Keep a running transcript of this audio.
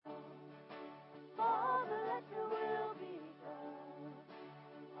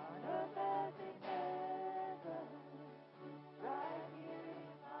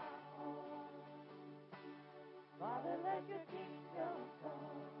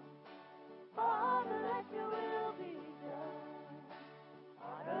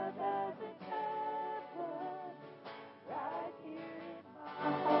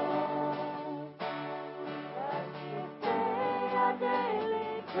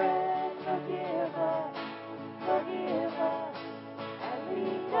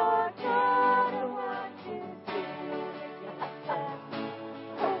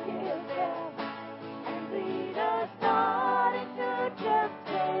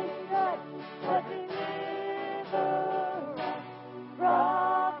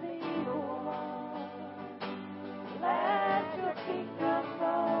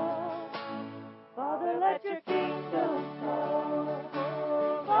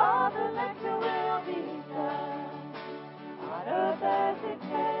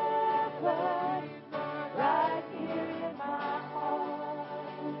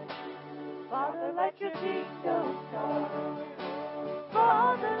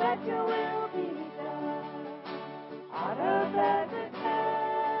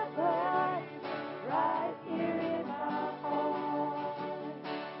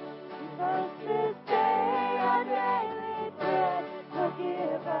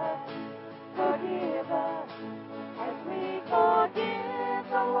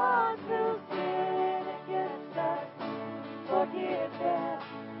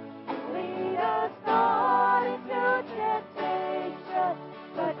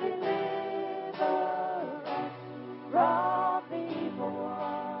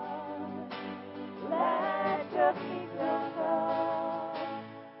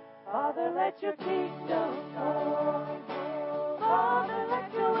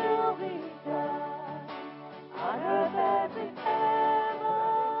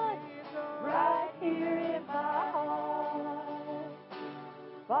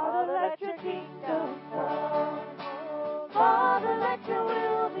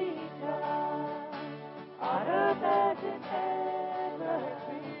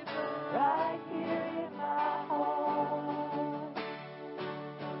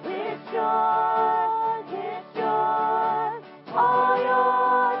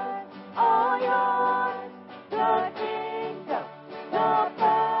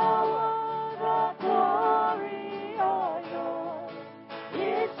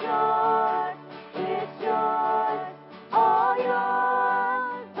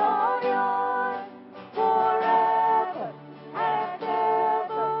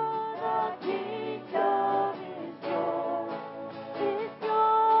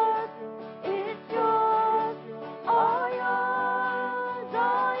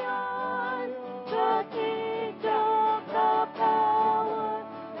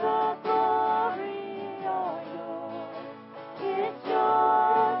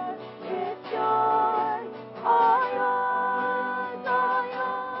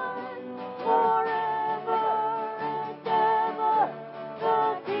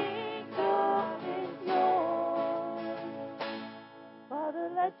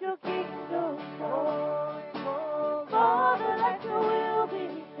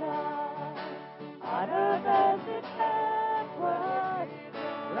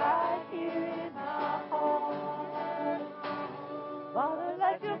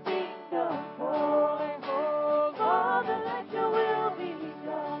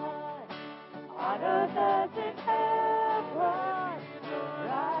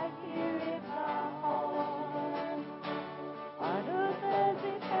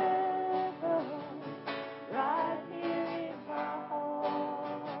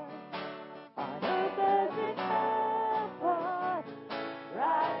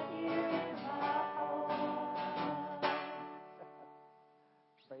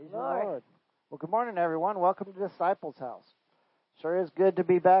Good morning, everyone. Welcome to Disciples House. Sure is good to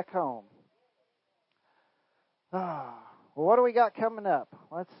be back home. Well, what do we got coming up?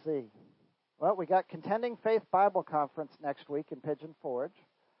 Let's see. Well, we got Contending Faith Bible Conference next week in Pigeon Forge.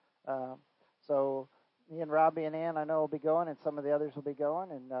 So me and Robbie and Ann, I know, will be going, and some of the others will be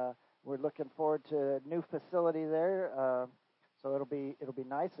going, and we're looking forward to a new facility there. So it'll be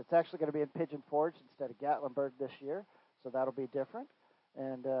nice. It's actually going to be in Pigeon Forge instead of Gatlinburg this year, so that'll be different.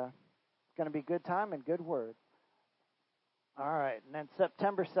 And it's going to be a good time and good word. All right, and then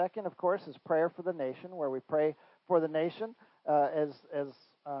September 2nd, of course, is Prayer for the Nation, where we pray for the nation as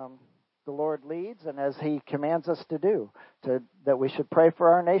the Lord leads and as He commands us to do, that we should pray for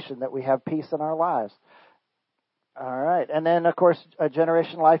our nation, that we have peace in our lives. All right, and then, of course,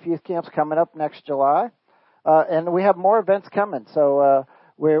 Generation Life Youth Camp's coming up next July, and we have more events coming. So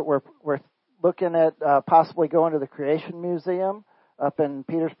we're looking at possibly going to the Creation Museum up in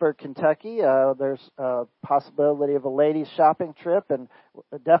Petersburg, Kentucky. There's a possibility of a ladies' shopping trip, and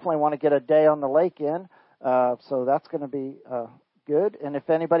definitely want to get a day on the lake in. So that's going to be good. And if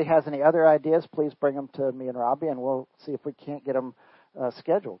anybody has any other ideas, please bring them to me and Robbie, and we'll see if we can't get them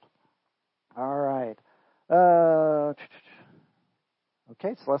scheduled. All right.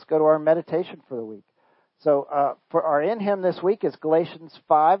 Okay, so let's go to our meditation for the week. So for our in hymn this week is Galatians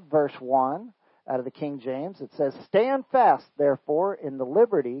 5, verse 1, out of the King James. It says, "Stand fast, therefore, in the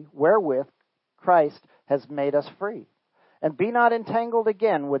liberty wherewith Christ has made us free, and be not entangled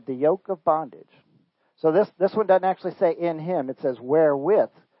again with the yoke of bondage." So this one doesn't actually say in him. It says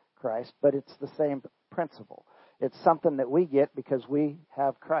wherewith Christ, but it's the same principle. It's something that we get because we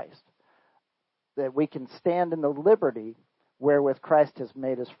have Christ, that we can stand in the liberty wherewith Christ has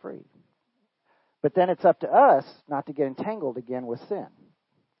made us free. But then it's up to us not to get entangled again with sin.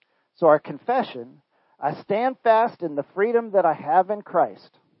 So our confession, I stand fast in the freedom that I have in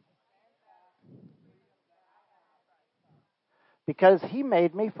Christ, because He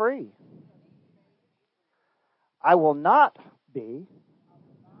made me free. I will not be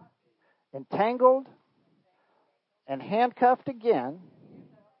entangled and handcuffed again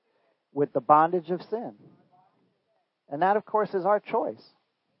with the bondage of sin. And that, of course, is our choice.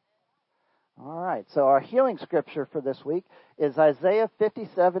 All right, so our healing scripture for this week is Isaiah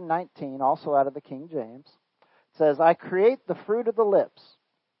 57:19, also out of the King James. It says, "I create the fruit of the lips.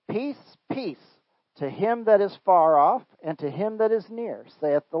 Peace, peace, to him that is far off and to him that is near,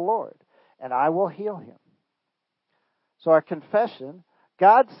 saith the Lord, and I will heal him." So our confession,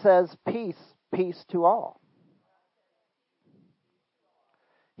 God says peace, peace to all.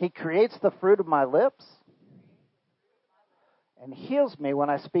 He creates the fruit of my lips and heals me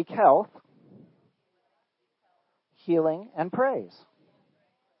when I speak health, healing, and praise.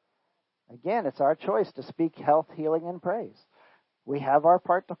 Again, it's our choice to speak health, healing, and praise. We have our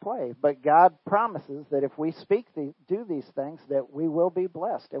part to play, but God promises that if we do these things, that we will be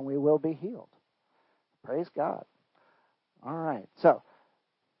blessed and we will be healed. Praise God. All right, so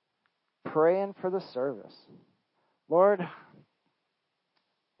praying for the service. Lord,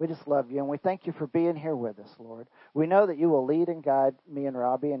 we just love you, and we thank you for being here with us, Lord. We know that you will lead and guide me and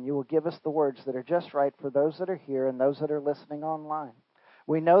Robbie, and you will give us the words that are just right for those that are here and those that are listening online.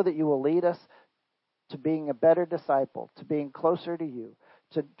 We know that you will lead us to being a better disciple, to being closer to you,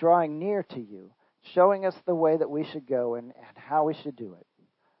 to drawing near to you, showing us the way that we should go and how we should do it.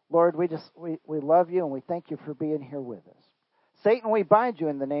 Lord, we love you, and we thank you for being here with us. Satan, we bind you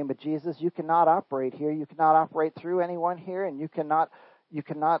in the name of Jesus. You cannot operate here. You cannot operate through anyone here, and your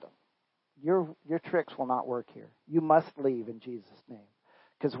tricks will not work here. You must leave in Jesus' name.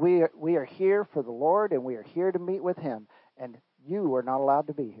 Because we are here for the Lord, and we are here to meet with Him, and you are not allowed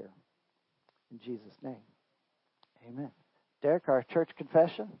to be here. In Jesus' name. Amen. Derek, our church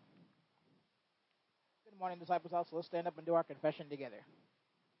confession. Good morning, Disciples House. Let's stand up and do our confession together.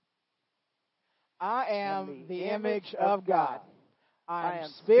 I am the image of God. I am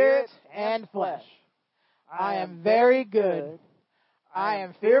spirit and flesh. I am very good. I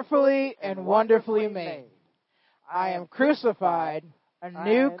am fearfully and wonderfully made. I am crucified, I'm a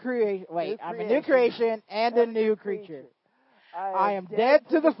new creation and a new creature. I am dead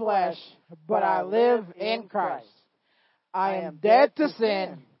to the flesh, but I live in Christ. I am dead to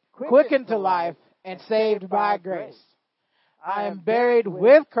sin, quickened to life, and saved by grace. I am buried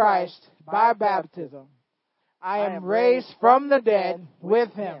with Christ by baptism. I am raised from the dead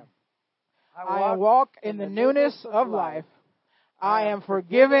with Him. I walk in the newness of life. I am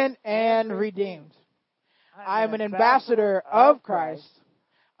forgiven and redeemed. I am an ambassador of Christ.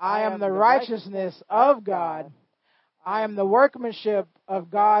 I am the righteousness of God. I am the workmanship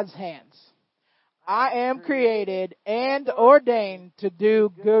of God's hands. I am created and ordained to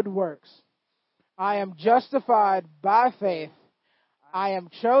do good works. I am justified by faith. I am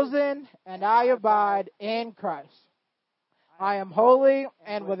chosen and I abide in Christ. I am holy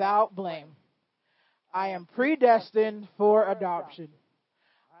and without blame. I am predestined for adoption.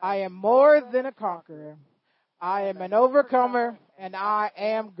 I am more than a conqueror. I am an overcomer and I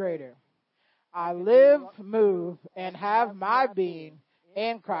am greater. I live, move, and have my being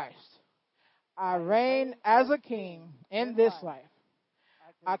in Christ. I reign as a king in this life.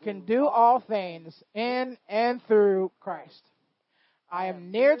 I can do all things in and through Christ. I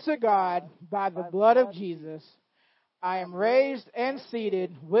am near to God by the blood of Jesus. I am raised and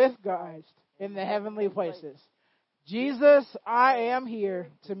seated with God in the heavenly places. Jesus, I am here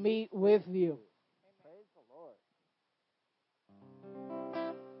to meet with you.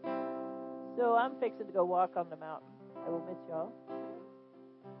 So I'm fixing to go walk on the mountain. I will miss y'all.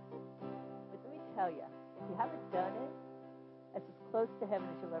 But let me tell you, if you haven't done it, as close to heaven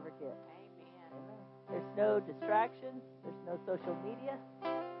as you'll ever get. Amen. There's no distractions. There's no social media.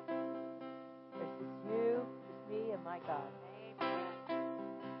 There's just you, just me, and my God. Amen.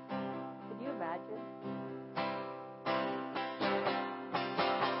 Can you imagine?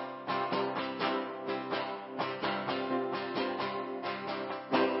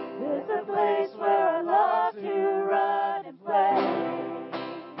 There's a place where I love to run and play.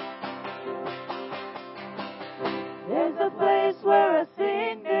 There's a place where I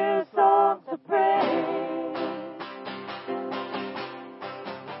sing new songs of praise.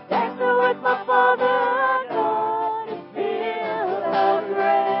 Dancing with my Father, God, and feel the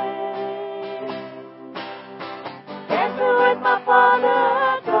grace. Dancing with my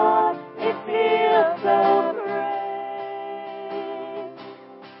Father, God, and feel the grace.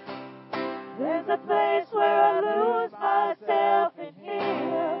 There's a place where I lose myself in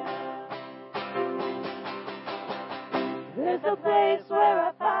Him. There's a place where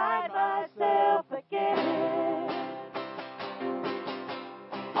I find myself again.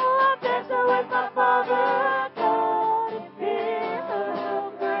 Oh, I'm dancing with my Father, God, and feel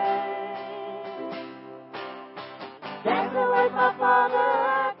the grace. Dancing with my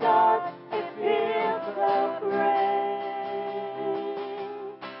Father, God, and feel the grace.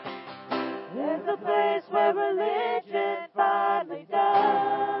 There's a place where religion finally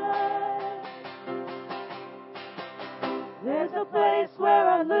dies. There's a place where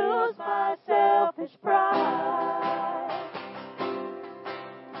I lose my selfish pride.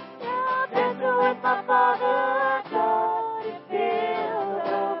 Yeah, I'm dancing with my Father, God, and feel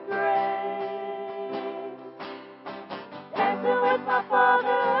the grace. Dancing with my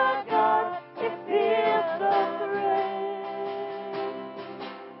Father, God, and feel the grace.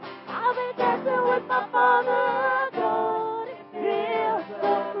 I'll be dancing with my Father, God, and feel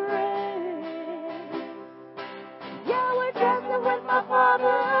the grace. Yeah, we're dancing with my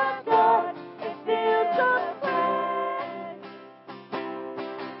Father, God, and feel the grace.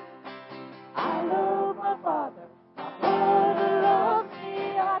 I love my Father. My Father loves me.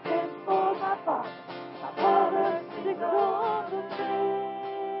 I dance for my Father. My Father sings all the day.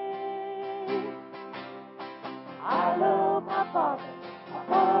 I love my Father. My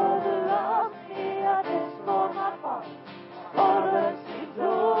Father loves me. I dance for my Father. My Father sings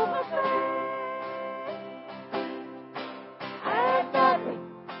all the day. And nothing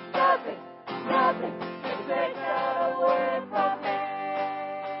can take that away from me.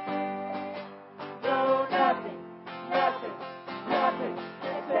 No, nothing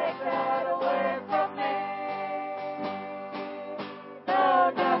can take that away from me. No,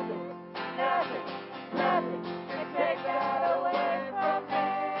 nothing can take that away from me.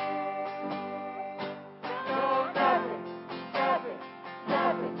 No, nothing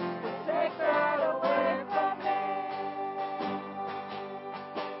can take that away from me.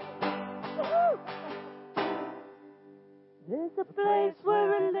 There's a place where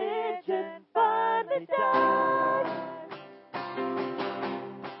religion finally dies.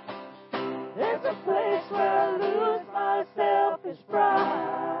 There's a place where I lose my selfish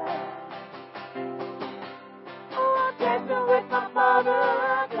pride. Oh, I'm dancing with my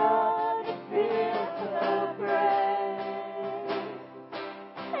Father, God, and feel the grace.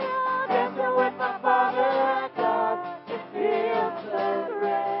 Yeah, I'm dancing with my Father, God, and feel the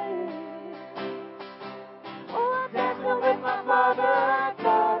grace. Oh, I'm dancing with my Father,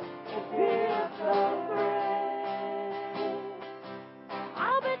 God, and feel the grace.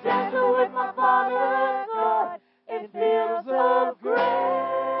 I'll be dancing with my Father, God, and feel the grace.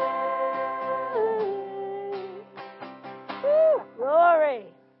 Woo, glory.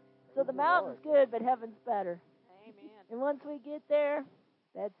 So the mountain's good, but heaven's better. Amen. And once we get there,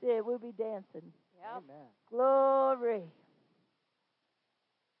 that's it. We'll be dancing. Yep. Amen. Glory.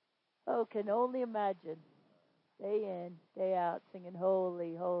 Oh, can only imagine. Day in, day out, singing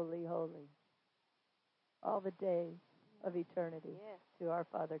holy, holy, holy. All the days of eternity Yes. to our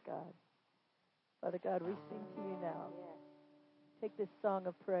Father God. Father God, we sing to you now. Yes. Take this song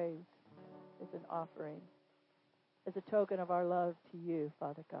of praise as an offering, as a token of our love to you,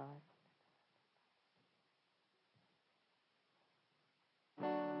 Father God.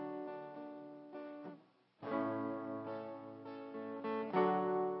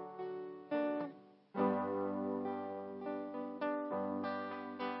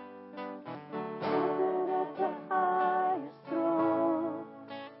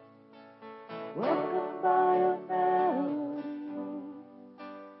 Welcome by a melody,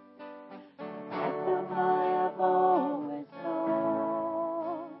 anthem I have always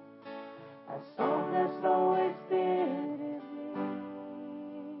known.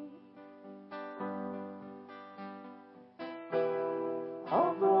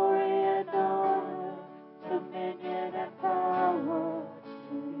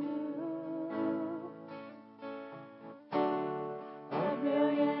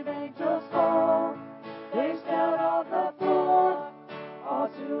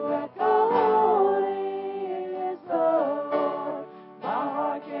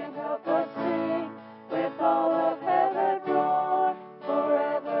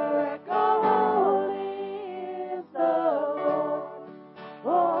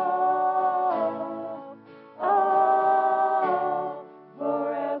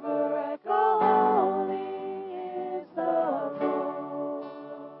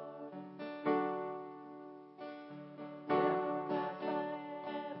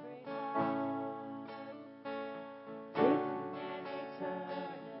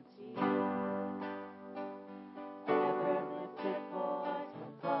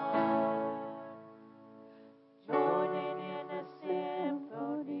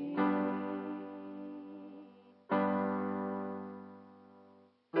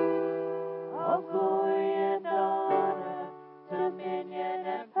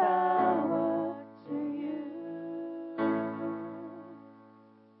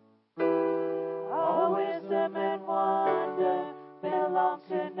 belong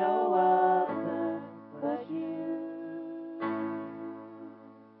to no other but you.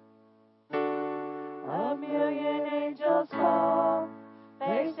 A million angels fall,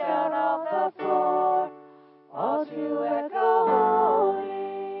 face down on the floor, all to echo, holy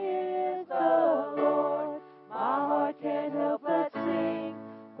is the Lord. My heart can't help but sing,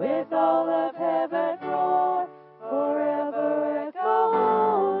 with all of heaven roar, forever echo,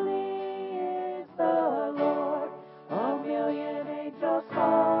 holy is the Lord. A million angels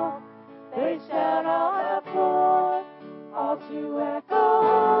fall, face down on the floor, all to echo,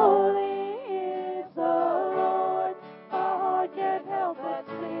 holy is the Lord. My heart can't help but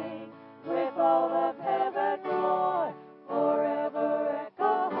sing, with all of heaven roar, forever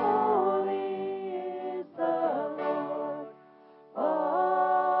echo, holy is the Lord. Oh,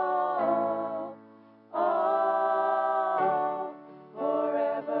 oh,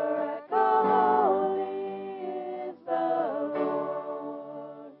 forever echo, holy is the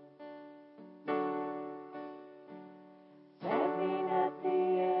Lord. Standing at the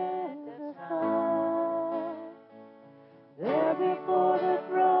end of time, there before the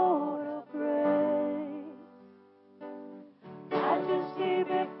throne of grace, majesty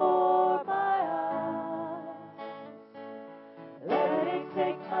before my eyes, letting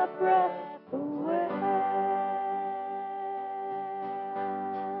take my breath away.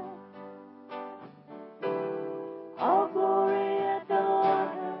 All glory and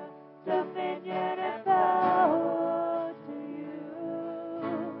honor, dominion and power to you.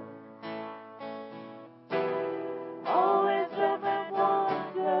 All wisdom and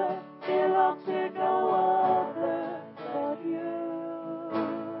wonder belong to no other but you.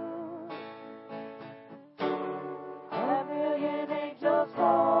 A million angels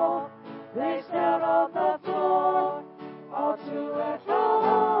fall, face down on the floor, all to echo,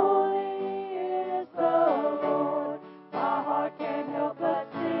 holy is the Lord. My heart can't help but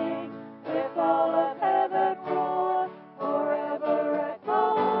sing, with all of heaven roar, forever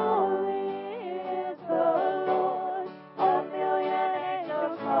echo, holy is the Lord. A million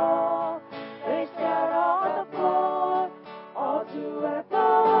angels fall, face down on the floor, all to echo,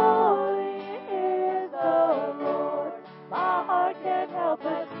 holy is the Lord. My heart can't help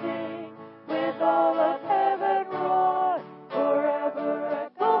but sing, with all of heaven roar, forever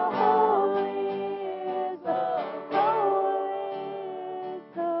echo, holy is the Lord. Is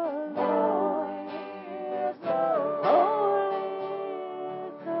the holy is the holy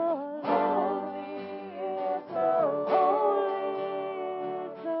is the holy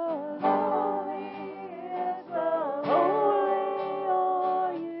is the holy is the holy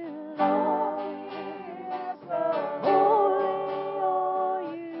are you, Lord. Is the holy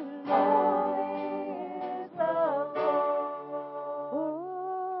are you, Lord. Is the Lord.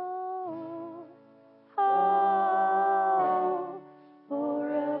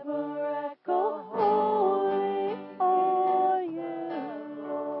 Forever echo, holy are you,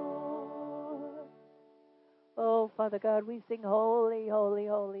 Lord. Oh, Father God, we sing holy, holy,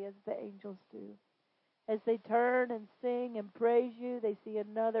 holy as the angels do. As they turn and sing and praise you, they see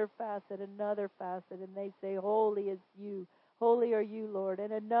another facet, and they say, holy is you. Holy are you, Lord,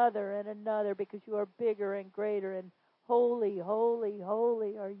 and another, because you are bigger and greater, and holy, holy,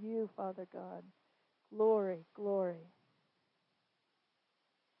 holy are you, Father God. Glory, glory.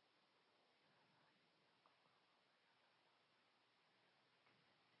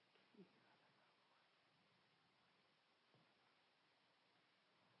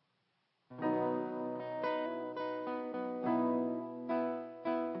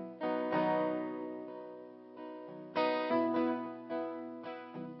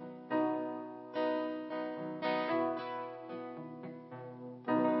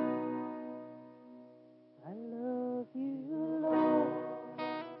 I love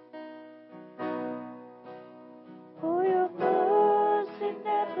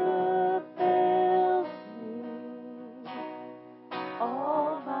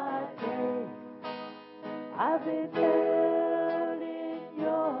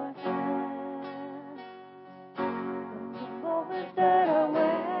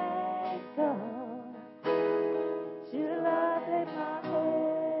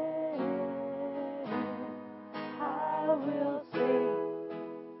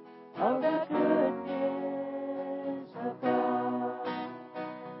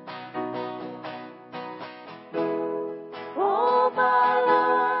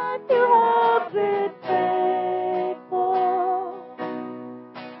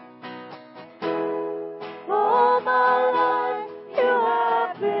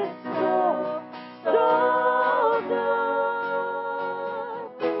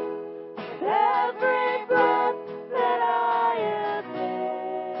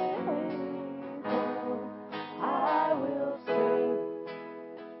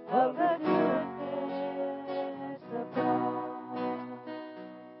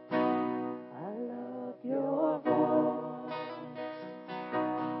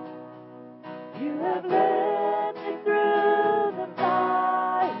You have led me through the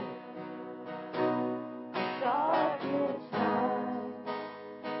fire, darkest night.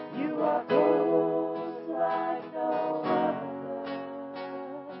 You are close like no other.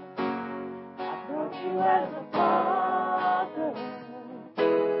 I've known you as a father.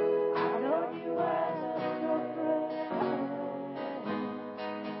 I've known you as a friend.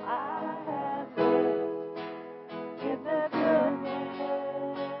 I have lived in the goodness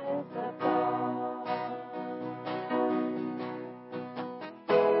of God.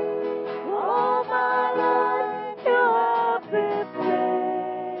 All my life you have been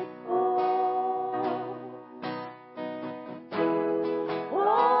faithful.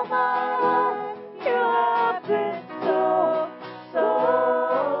 All my life you have been so, so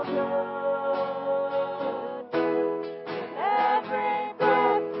good. With every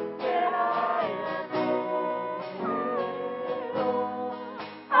breath that I am able,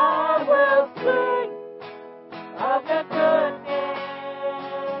 I will sing of the goodness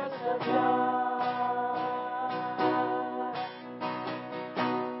of God.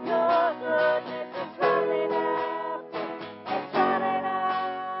 Your goodness is running after, it's running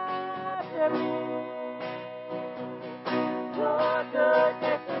after me. Your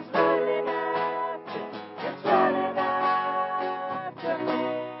goodness is running after, it's running after me.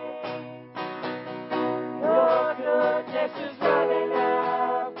 Your goodness is running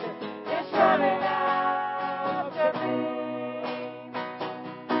after, it's running after me.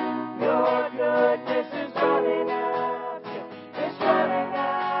 Your goodness is running after, it's running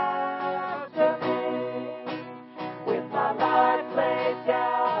after me. With my life laid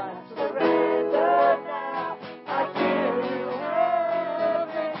down, I surrender now. I give you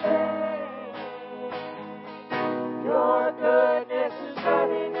everything. Your goodness is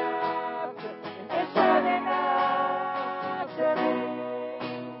running after, it's running after me.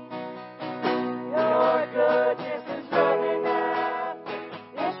 Your goodness is running after,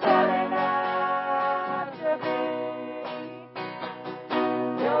 it's running after me.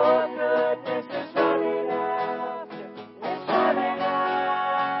 Your goodness is running after, it's running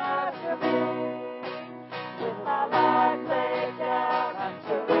after me. With my life laid down, I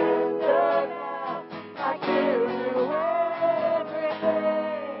surrender now. I give you everything.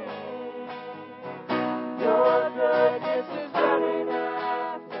 Your goodness is running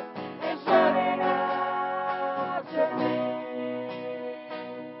after, it's running after me.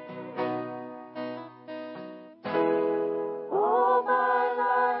 All my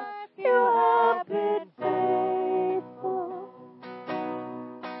life you have been faithful.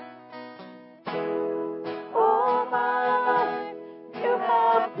 All my life you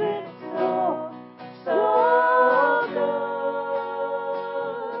have been so, so good.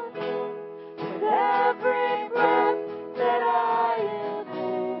 With every breath that I am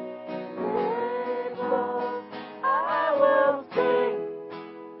able, I will sing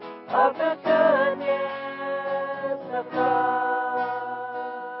of the goodness of God.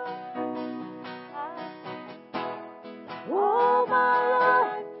 All my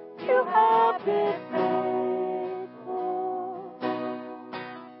life you have been faithful.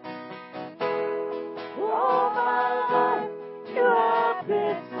 All my life you have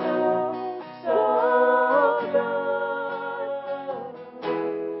been so, so good.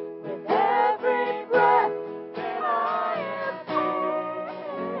 With every breath that I am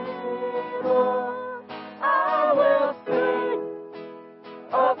able, I will sing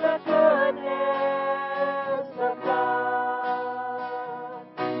of the goodness of God.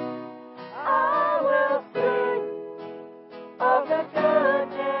 I will sing of the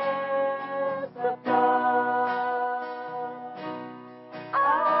goodness of God. I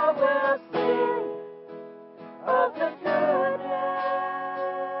will sing of the goodness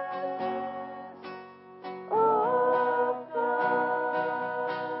of God.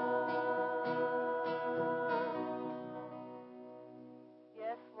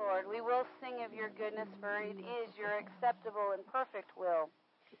 Yes, Lord, we will sing of your goodness, for it is your acceptable and perfect will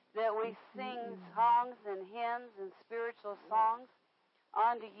that we sing songs and hymns and spiritual songs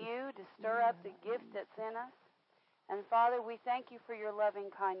unto you to stir up the gift that's in us. And Father, we thank you for your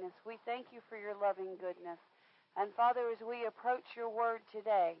loving kindness. We thank you for your loving goodness. And Father, as we approach your word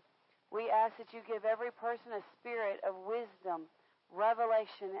today, we ask that you give every person a spirit of wisdom,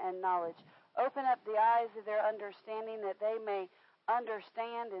 revelation, and knowledge. Open up the eyes of their understanding that they may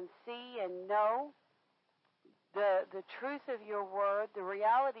understand and see and know the truth of your word, the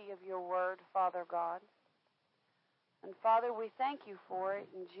reality of your word, Father God. And Father, we thank you for it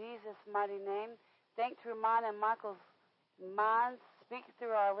in Jesus' mighty name. Think through mine and Michael's minds. Speak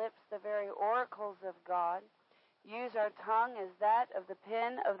through our lips the very oracles of God. Use our tongue as that of the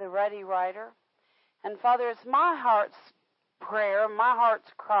pen of the ready writer. And Father, it's my heart's prayer, my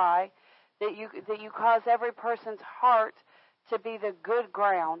heart's cry, that you cause every person's heart to be the good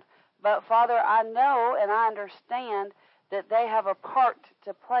ground. But Father, I know and I understand that they have a part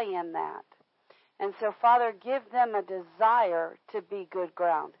to play in that. And so, Father, give them a desire to be good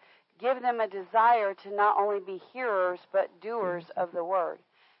ground. Give them a desire to not only be hearers, but doers of the word.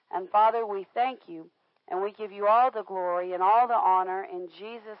 And Father, we thank you, and we give you all the glory and all the honor in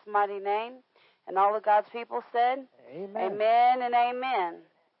Jesus' mighty name. And all of God's people said, Amen. Amen and amen.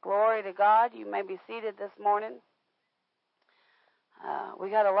 Glory to God. You may be seated this morning. We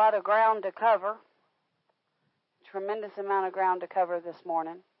got a lot of ground to cover. Tremendous amount of ground to cover this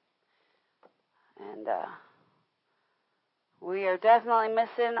morning. And we are definitely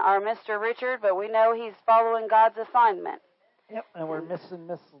missing our Mr. Richard, but we know he's following God's assignment. Yep, and we're missing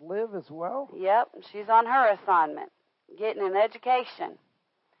Miss Liv as well. Yep, she's on her assignment, getting an education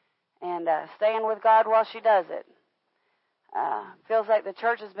and staying with God while she does it. Feels like the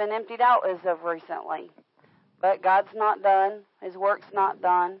church has been emptied out as of recently. But God's not done. His work's not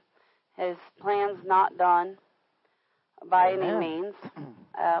done. His plan's not done by any means.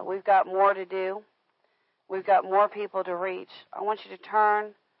 We've got more to do. We've got more people to reach. I want you to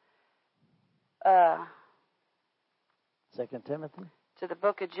turn 2 Timothy? To the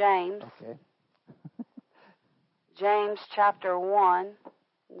book of James. Okay. James chapter 1.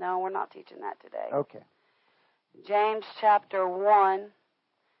 No, we're not teaching that today. Okay. James chapter 1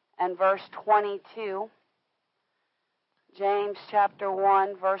 and verse 22. James chapter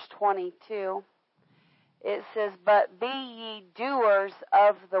 1, verse 22. It says, But be ye doers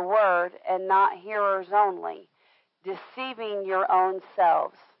of the word, and not hearers only, deceiving your own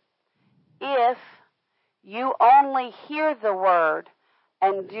selves. If you only hear the word,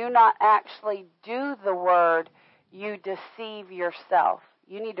 and do not actually do the word, you deceive yourself.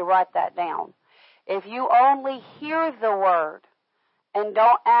 You need to write that down. If you only hear the word, and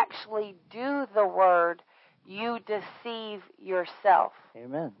don't actually do the word, you deceive yourself.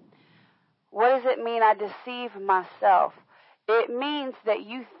 Amen. What does it mean, I deceive myself? It means that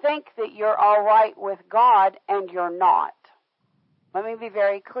you think that you're all right with God and you're not. Let me be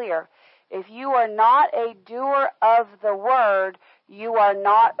very clear. If you are not a doer of the word, you are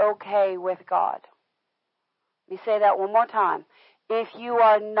not okay with God. Let me say that one more time. If you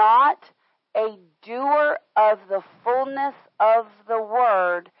are not a doer of the fullness of the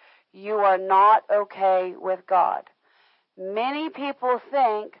word, you are not okay with God. Many people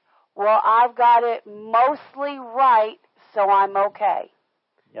think, well, I've got it mostly right, so I'm okay.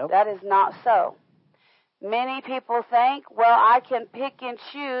 Yep. That is not so. Many people think, well, I can pick and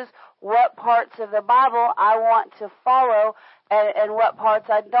choose what parts of the Bible I want to follow and what parts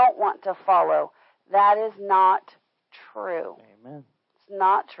I don't want to follow. That is not true. Amen. It's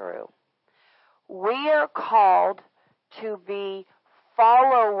not true. We are called to be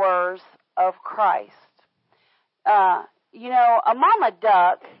followers of Christ. A mama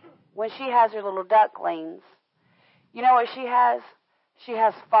duck, when she has her little ducklings, you know what she has? She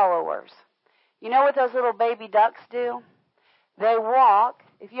has followers. You know what those little baby ducks do? They walk.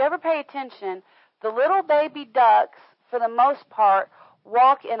 If you ever pay attention, the little baby ducks, for the most part,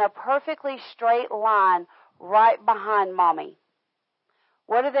 walk in a perfectly straight line right behind mommy.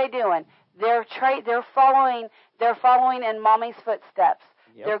 What are they doing? They're following in mommy's footsteps.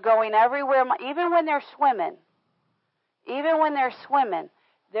 Yep. They're going everywhere, even when they're swimming.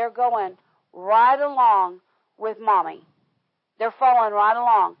 They're going right along with mommy. They're following right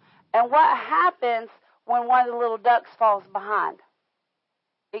along. And what happens when one of the little ducks falls behind?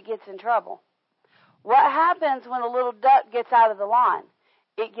 It gets in trouble. What happens when a little duck gets out of the line?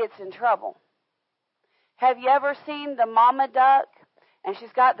 It gets in trouble. Have you ever seen the mama duck? And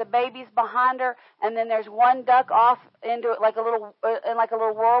she's got the babies behind her, and then there's one duck off into it like a little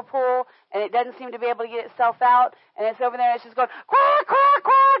whirlpool, and it doesn't seem to be able to get itself out, and it's over there, and it's just going quack, quack,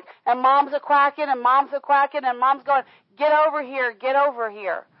 quack, and mom's a quacking, and mom's going, get over here, get over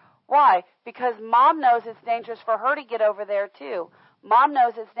here. Why? Because mom knows it's dangerous for her to get over there too. Mom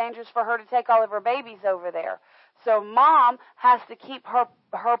knows it's dangerous for her to take all of her babies over there. So mom has to keep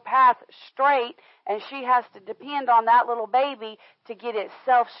her path straight, and she has to depend on that little baby to get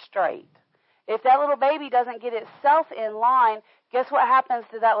itself straight. If that little baby doesn't get itself in line, guess what happens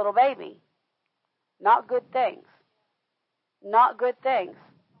to that little baby? Not good things. Not good things.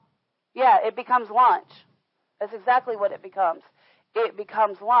 Yeah, it becomes lunch. That's exactly what it becomes. It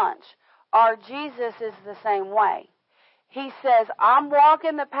becomes lunch. Our Jesus is the same way. He says, I'm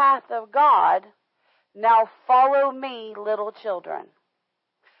walking the path of God. Now follow me, little children.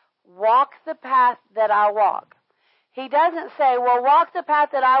 Walk the path that I walk. He doesn't say, well, walk the path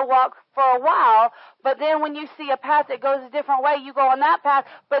that I walk for a while, but then when you see a path that goes a different way, you go on that path,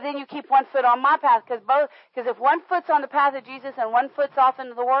 but then you keep one foot on my path. Because if one foot's on the path of Jesus and one foot's off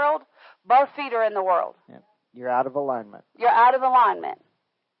into the world, both feet are in the world. Yep. You're out of alignment. You're out of alignment.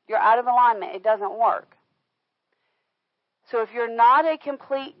 You're out of alignment. It doesn't work. So if you're not a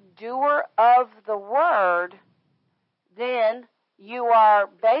complete doer of the word, then you are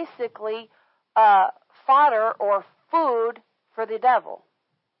basically fodder or food for the devil.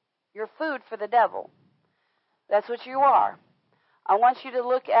 You're food for the devil. That's what you are. I want you to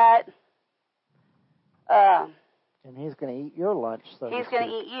look at... and he's going to eat your lunch. He's going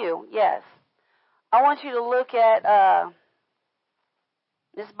to eat you, yes. I want you to look at...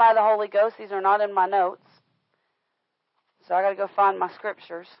 this is by the Holy Ghost. These are not in my notes. So I got to go find my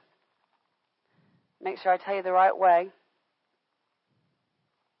scriptures. Make sure I tell you the right way.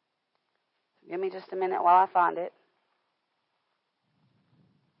 Give me just a minute while I find it.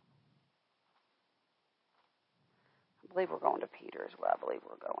 I believe we're going to Peter is where I believe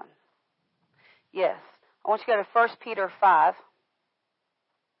we're going. Yes. I want you to go to 1 Peter 5.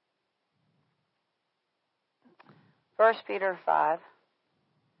 1 Peter 5.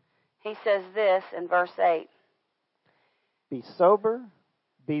 He says this in verse 8. Be sober,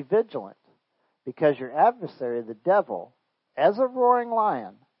 be vigilant, because your adversary, the devil, as a roaring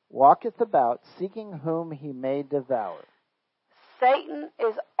lion, walketh about, seeking whom he may devour. Satan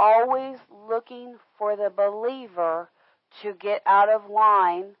is always looking for the believer to get out of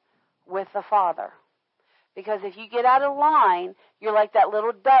line with the Father. Because if you get out of line, you're like that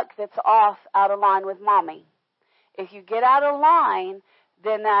little duck that's off out of line with mommy. If you get out of line,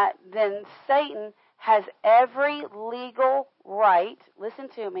 then Satan has every legal right, listen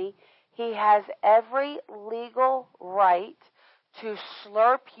to me, he has every legal right to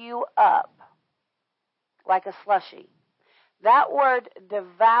slurp you up like a slushie. That word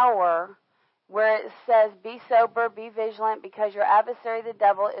devour, where it says, be sober, be vigilant, because your adversary, the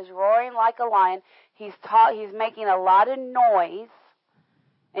devil, is roaring like a lion. He's making a lot of noise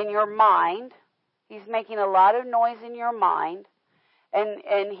in your mind. He's making a lot of noise in your mind.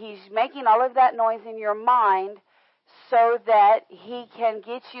 And he's making all of that noise in your mind so that he can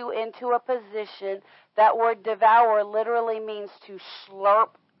get you into a position. That word devour literally means to slurp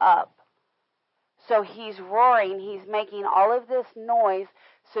up. So he's roaring, he's making all of this noise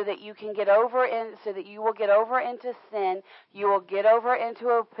so that you can so that you will get over into sin. You will get over into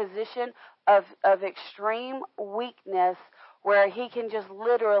a position of extreme weakness where he can just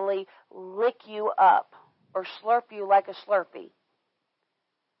literally lick you up or slurp you like a Slurpee.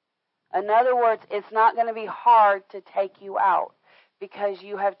 In other words, it's not going to be hard to take you out because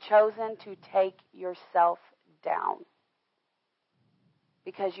you have chosen to take yourself down.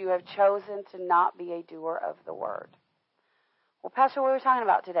 Because you have chosen to not be a doer of the word. Well, Pastor, what are we talking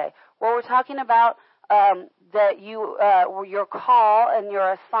about today? Well, we're talking about your call and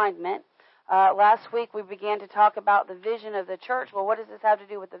your assignment. Last week we began to talk about the vision of the church. Well, what does this have to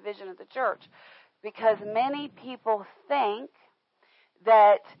do with the vision of the church? Because many people think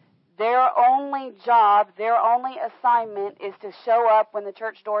that their only job, their only assignment is to show up when the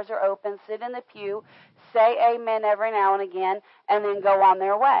church doors are open, sit in the pew, say amen every now and again, and then go on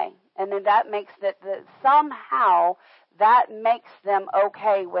their way. And then that makes somehow that makes them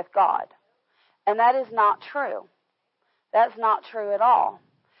okay with God. And that is not true. That's not true at all.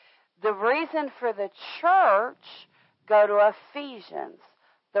 The reason for the church, go to Ephesians.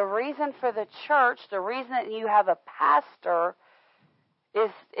 The reason for the church, the reason that you have a pastor is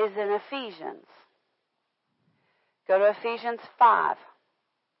in Ephesians. Go to Ephesians 5.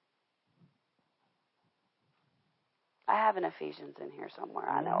 I have an Ephesians in here somewhere.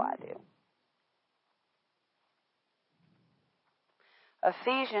 I know I do.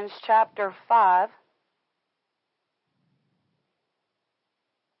 Ephesians chapter 5.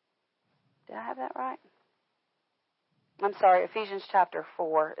 Did I have that right? I'm sorry, Ephesians chapter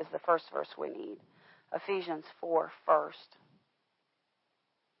 4 is the first verse we need. Ephesians 4 first.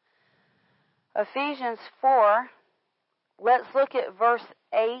 Ephesians 4, let's look at verse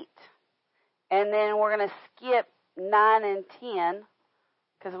 8, and then we're going to skip 9 and 10,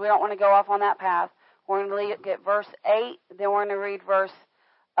 because we don't want to go off on that path. We're going to look at verse 8, then we're going to read verse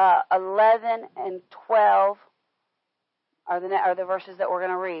 11 and 12 are the verses that we're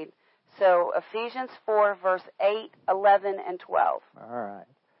going to read. So Ephesians 4, verse 8, 11, and 12. All right.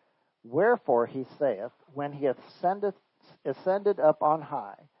 Wherefore he saith, when he ascended up on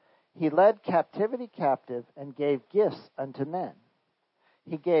high, he led captivity captive and gave gifts unto men.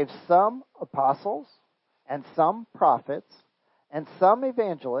 He gave some apostles, and some prophets, and some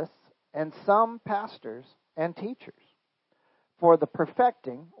evangelists, and some pastors and teachers, for the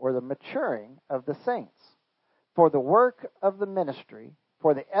perfecting or the maturing of the saints, for the work of the ministry,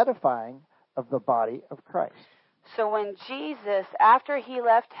 for the edifying of the body of Christ. So when Jesus, after he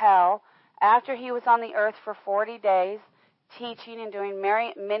left hell, after he was on the earth for 40 days, teaching and doing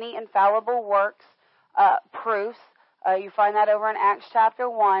many infallible works, proofs, you find that over in Acts chapter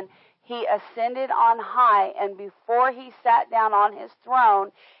 1, he ascended on high, and before he sat down on his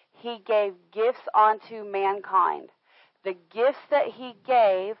throne, he gave gifts unto mankind. The gifts that he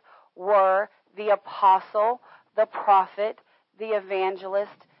gave were the apostle, the prophet, the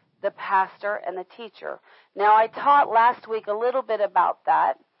evangelist, the pastor, and the teacher. Now, I taught last week a little bit about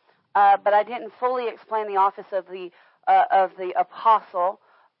that, but I didn't fully explain the office of the apostle.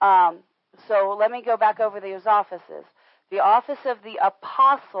 So let me go back over those offices. The office of the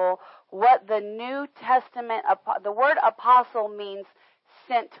apostle, what the New Testament, the word apostle means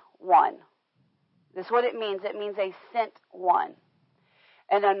sent one. That's what it means. It means a sent one.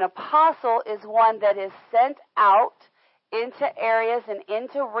 And an apostle is one that is sent out into areas and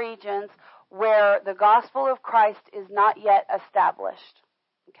into regions where the gospel of Christ is not yet established.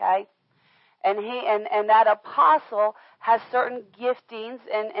 Okay? And that apostle has certain giftings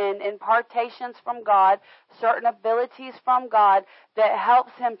and impartations from God, certain abilities from God that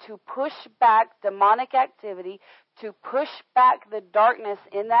helps him to push back demonic activity, to push back the darkness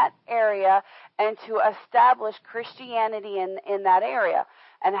in that area, and to establish Christianity in that area.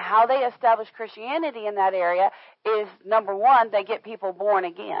 And how they establish Christianity in that area is, number one, they get people born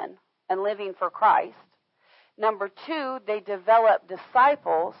again and living for Christ. Number two, they develop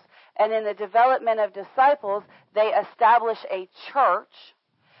disciples. And in the development of disciples, they establish a church.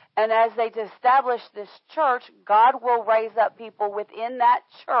 And as they establish this church, God will raise up people within that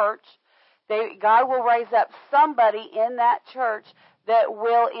church. God will raise up somebody in that church that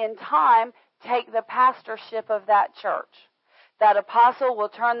will, in time, take the pastorship of that church. That apostle will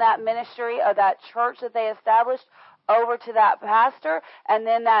turn that ministry of that church that they established over to that pastor, and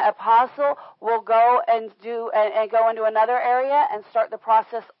then that apostle will go and go into another area and start the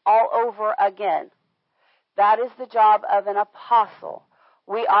process all over again. That is the job of an apostle.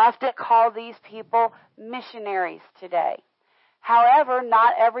 We often call these people missionaries today. However,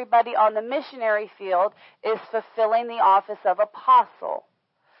 not everybody on the missionary field is fulfilling the office of apostle.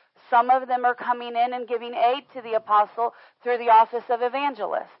 Some of them are coming in and giving aid to the apostle through the office of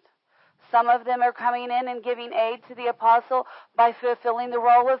evangelist. Some of them are coming in and giving aid to the apostle by fulfilling the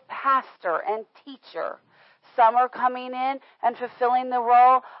role of pastor and teacher. Some are coming in and fulfilling the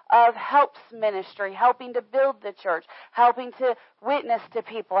role of helps ministry, helping to build the church, helping to witness to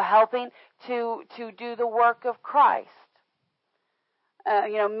people, helping to do the work of Christ.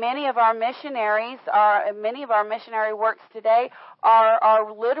 Many of our missionary works today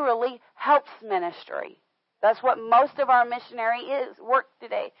are literally helps ministry. That's what most of our missionary work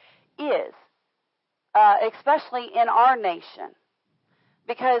today is, especially in our nation.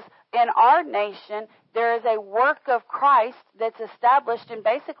 Because in our nation, there is a work of Christ that's established in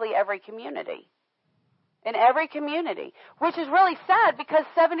basically every community. In every community, which is really sad because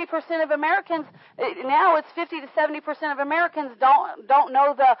 70% of Americans, now it's 50 to 70% of Americans don't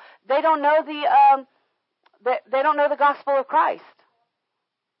know the gospel of Christ.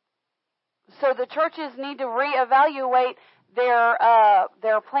 So the churches need to reevaluate their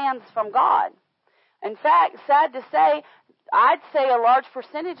plans from God. In fact, sad to say, I'd say a large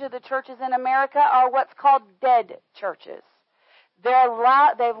percentage of the churches in America are what's called dead churches.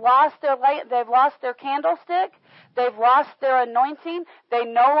 They've lost their candlestick. They've lost their anointing. They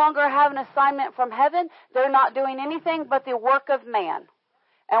no longer have an assignment from heaven. They're not doing anything but the work of man.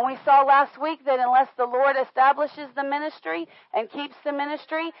 And we saw last week that unless the Lord establishes the ministry and keeps the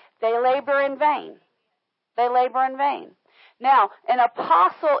ministry, they labor in vain. They labor in vain. Now, an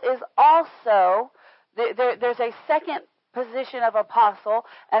apostle is also, there's a second position of apostle,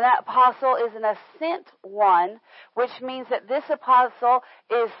 and that apostle is an sent one, which means that this apostle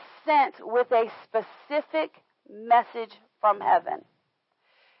is sent with a specific message from heaven.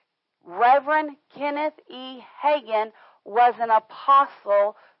 Reverend Kenneth E. Hagin was an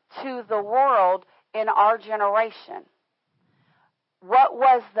apostle to the world in our generation. What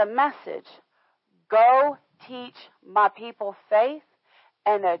was the message? Go teach my people faith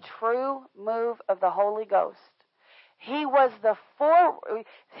and a true move of the Holy Ghost. He was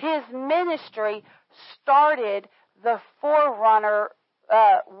his ministry started the forerunner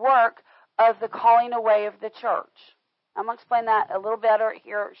work of the calling away of the church. I'm going to explain that a little better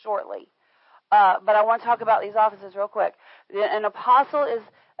here shortly. But I want to talk about these offices real quick. An apostle is,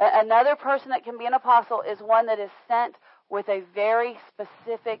 another person that can be an apostle is one that is sent with a very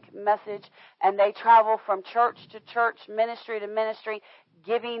specific message, and they travel from church to church, ministry to ministry,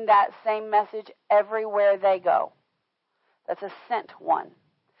 giving that same message everywhere they go. That's a sent one.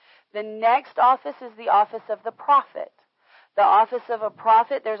 The next office is the office of the prophet. The office of a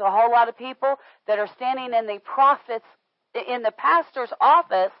prophet, there's a whole lot of people that are standing in the pastor's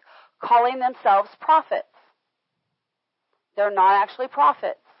office calling themselves prophets. They're not actually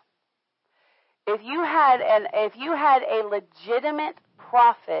prophets. If you had a legitimate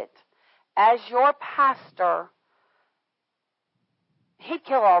prophet as your pastor, he'd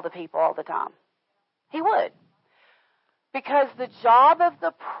kill all the people all the time. He would. Because the job of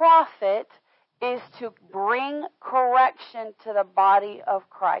the prophet is to bring correction to the body of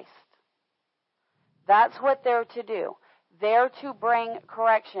Christ. That's what they're to do. They're to bring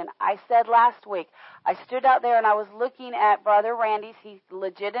correction. I said last week, I stood out there and I was looking at Brother Randy's. He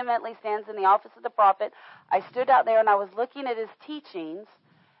legitimately stands in the office of the prophet. I stood out there and I was looking at his teachings,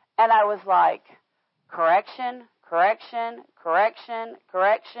 and I was like, correction, correction, correction,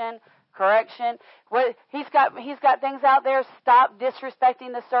 correction, correction. He's got things out there. Stop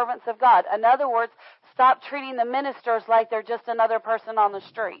disrespecting the servants of God. In other words, stop treating the ministers like they're just another person on the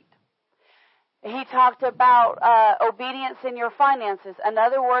street. He talked about obedience in your finances. In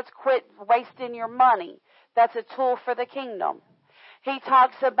other words, quit wasting your money. That's a tool for the kingdom. He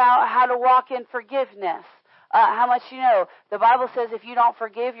talks about how to walk in forgiveness. How much you know. The Bible says if you don't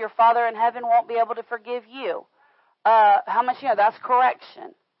forgive, your Father in heaven won't be able to forgive you. How much you know. That's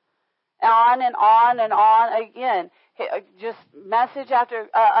correction. On and on and on again. Just message after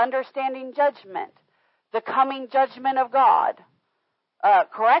understanding judgment. The coming judgment of God.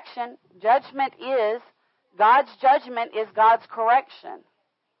 Correction, judgment is, God's judgment is God's correction.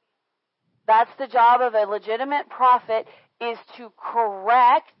 That's the job of a legitimate prophet, is to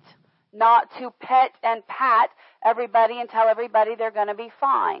correct, not to pet and pat everybody and tell everybody they're going to be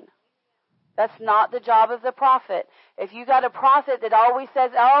fine. That's not the job of the prophet. If you got a prophet that always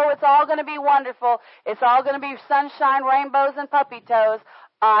says, oh, it's all going to be wonderful, it's all going to be sunshine, rainbows, and puppy toes,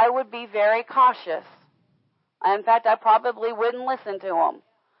 I would be very cautious. In fact, I probably wouldn't listen to them,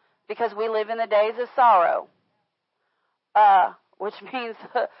 because we live in the days of sorrow, which means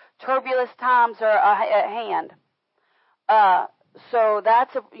turbulent times are at hand. So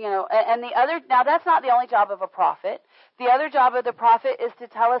that's and the other. Now, that's not the only job of a prophet. The other job of the prophet is to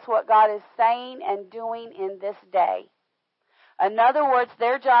tell us what God is saying and doing in this day. In other words,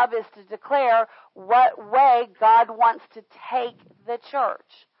 their job is to declare what way God wants to take the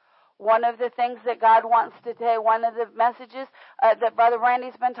church. One of the things that God wants to take, one of the messages that Brother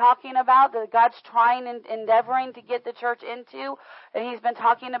Randy's been talking about, that God's trying and endeavoring to get the church into, and he's been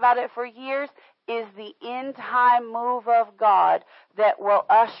talking about it for years, is the end-time move of God that will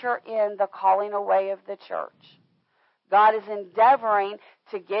usher in the calling away of the church. God is endeavoring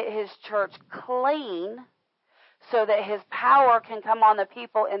to get his church clean so that his power can come on the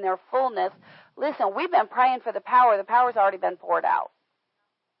people in their fullness. Listen, we've been praying for the power. The power's already been poured out.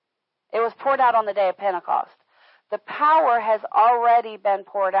 It was poured out on the day of Pentecost. The power has already been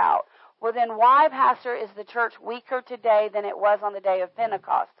poured out. Well, then why, Pastor, is the church weaker today than it was on the day of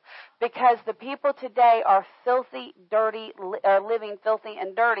Pentecost? Because the people today are filthy, dirty, are living filthy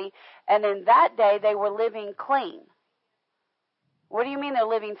and dirty, and in that day they were living clean. What do you mean they're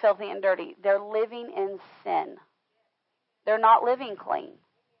living filthy and dirty? They're living in sin. They're not living clean.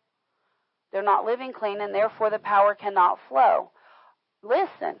 They're not living clean, and therefore the power cannot flow.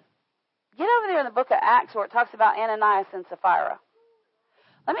 Listen. Get over there in the book of Acts where it talks about Ananias and Sapphira.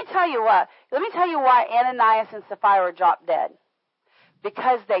 Let me tell you what. Let me tell you why Ananias and Sapphira dropped dead.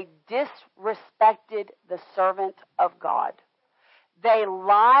 Because they disrespected the servant of God. They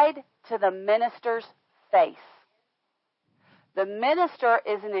lied to the minister's face. The minister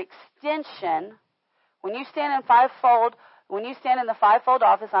is an extension. When you stand in the fivefold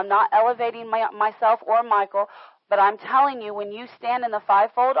office, I'm not elevating myself or Michael, but I'm telling you, when you stand in the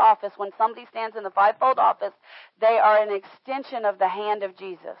fivefold office, when somebody stands in the fivefold office, they are an extension of the hand of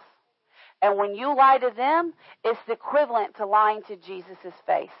Jesus. And when you lie to them, it's the equivalent to lying to Jesus'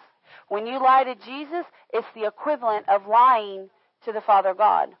 face. When you lie to Jesus, it's the equivalent of lying to the Father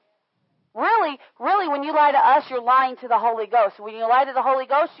God. Really, when you lie to us, you're lying to the Holy Ghost. When you lie to the Holy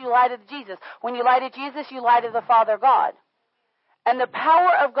Ghost, you lie to Jesus. When you lie to Jesus, you lie to the Father God. And the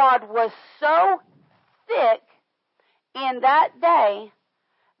power of God was so thick in that day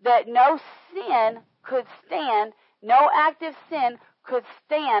that no sin could stand, no active sin could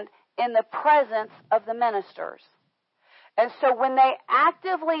stand in the presence of the ministers. And so when they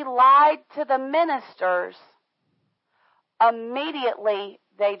actively lied to the ministers, immediately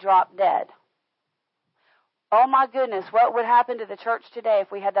they dropped dead. Oh my goodness, what would happen to the church today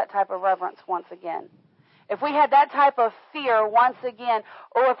if we had that type of reverence once again? If we had that type of fear once again,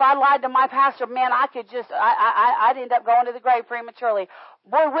 or if I lied to my pastor, man, I'd end up going to the grave prematurely.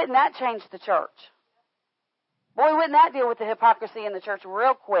 Boy, wouldn't that change the church? Boy, wouldn't that deal with the hypocrisy in the church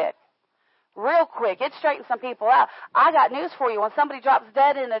real quick? Real quick. It'd straighten some people out. I got news for you. When somebody drops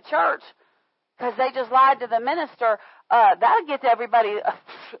dead in a church because they just lied to the minister, that'll get everybody,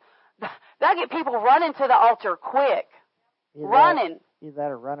 that'll get people running to the altar quick. Running. Either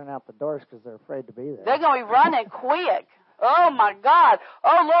that or running out the doors because they're afraid to be there. They're going to be running quick. Oh, my God.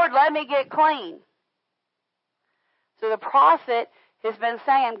 Oh, Lord, let me get clean. So the prophet has been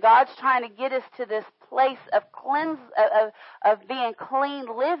saying God's trying to get us to this place of being clean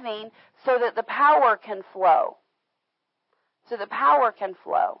living so that the power can flow. So the power can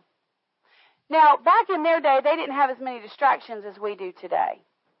flow. Now, back in their day, they didn't have as many distractions as we do today.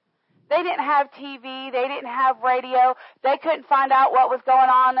 They didn't have TV. They didn't have radio. They couldn't find out what was going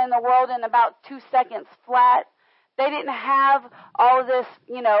on in the world in about 2 seconds flat. They didn't have all of this,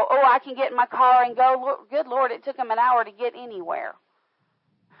 I can get in my car and go. Good Lord, it took them an hour to get anywhere.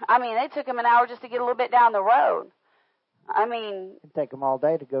 I mean, it took them an hour just to get a little bit down the road. I mean... It'd take them all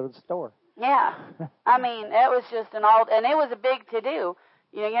day to go to the store. Yeah. I mean, it was just and it was a big to-do.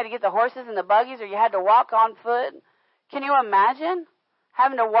 You had to get the horses and the buggies, or you had to walk on foot. Can you imagine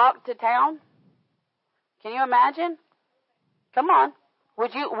having to walk to town? Can you imagine? Come on.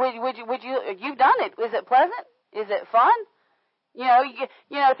 Would you, you've done it. Is it pleasant? Is it fun?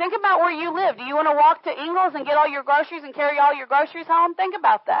 Think about where you live. Do you want to walk to Ingles and get all your groceries and carry all your groceries home? Think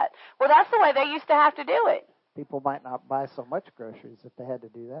about that. Well, that's the way they used to have to do it. People might not buy so much groceries if they had to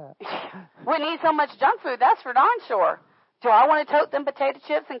do that. Wouldn't eat so much junk food, that's for darn sure. Do I want to tote them potato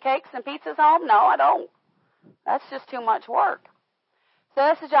chips and cakes and pizzas home? No, I don't. That's just too much work. So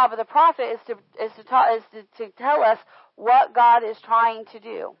that's the job of the prophet, is to tell us what God is trying to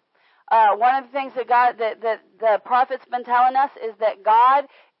do. One of the things that the prophet's been telling us is that God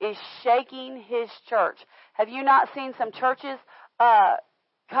is shaking His church. Have you not seen some churches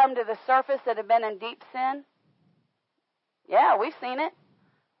come to the surface that have been in deep sin? Yeah, we've seen it.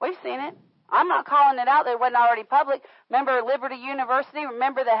 We've seen it. I'm not calling it out that it wasn't already public. Remember Liberty University?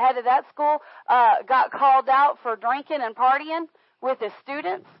 Remember the head of that school got called out for drinking and partying with his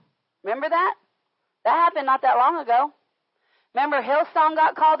students? Remember that? That happened not that long ago. Remember Hillsong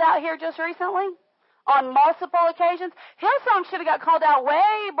got called out here just recently? On multiple occasions. Hillsong should have got called out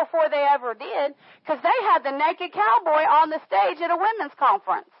way before they ever did, because they had the naked cowboy on the stage at a women's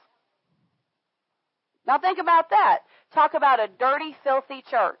conference. Now think about that. Talk about a dirty, filthy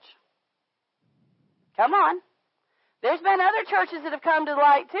church. Come on. There's been other churches that have come to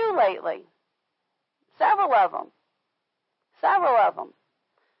light too lately. Several of them. Several of them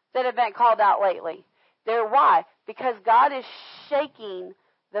that have been called out lately. Why? Because God is shaking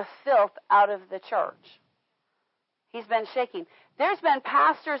the filth out of the church. He's been shaking. There's been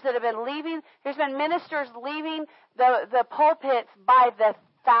pastors that have been leaving. There's been ministers leaving the pulpits by the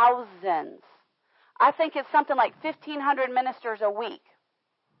thousands. I think it's something like 1,500 ministers a week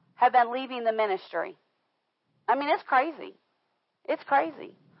have been leaving the ministry. I mean, it's crazy. It's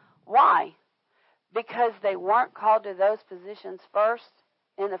crazy. Why? Because they weren't called to those positions first,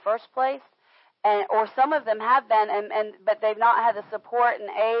 in the first place. Or some of them have been, but they've not had the support and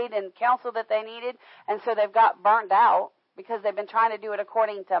aid and counsel that they needed, and so they've got burnt out because they've been trying to do it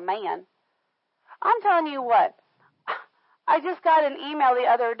according to man. I'm telling you what, I just got an email the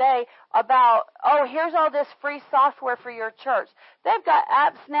other day about, here's all this free software for your church. They've got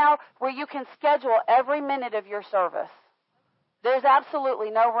apps now where you can schedule every minute of your service. There's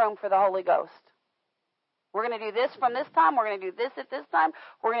absolutely no room for the Holy Ghost. We're going to do this from this time. We're going to do this at this time.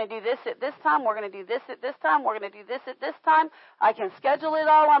 We're going to do this at this time. We're going to do this at this time. We're going to do this at this time. I can schedule it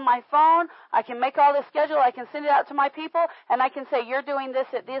all on my phone. I can make all the schedule. I can send it out to my people, and I can say, you're doing this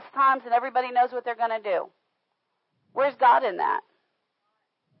at these times, and everybody knows what they're going to do. Where's God in that?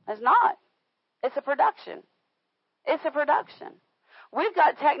 It's not. It's a production. It's a production. We've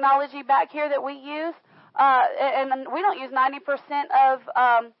got technology back here that we use, and we don't use 90%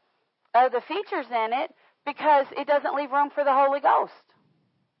 of the features in it, because it doesn't leave room for the Holy Ghost.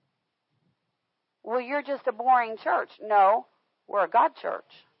 Well, you're just a boring church. No, we're a God church.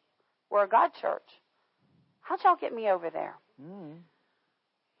 We're a God church. How'd y'all get me over there?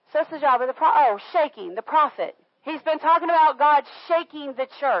 So that's the job of the shaking, the prophet. He's been talking about God shaking the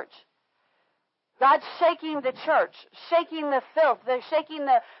church. God's shaking the church, shaking the filth, shaking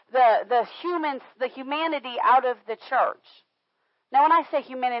the humanity out of the church. Now, when I say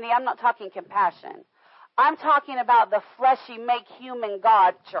humanity, I'm not talking compassion. I'm talking about the fleshy, make human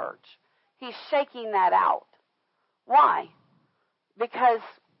God church. He's shaking that out. Why? Because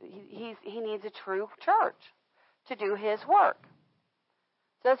he needs a true church to do his work.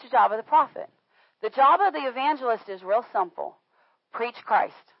 So that's the job of the prophet. The job of the evangelist is real simple. Preach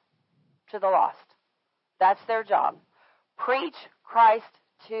Christ to the lost. That's their job. Preach Christ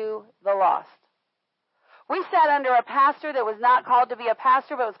to the lost. We sat under a pastor that was not called to be a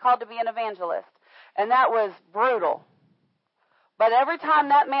pastor, but was called to be an evangelist. And that was brutal. But every time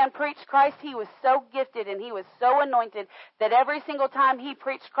that man preached Christ, he was so gifted and he was so anointed that every single time he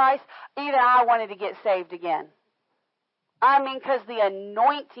preached Christ, even I wanted to get saved again. I mean, because the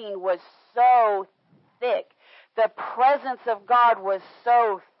anointing was so thick. The presence of God was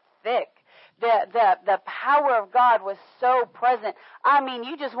so thick. The power of God was so present. I mean,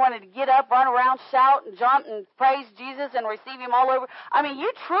 you just wanted to get up, run around, shout, and jump, and praise Jesus and receive Him all over. I mean,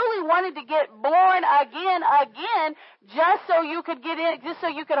 you truly wanted to get born again, just so you could get in, just so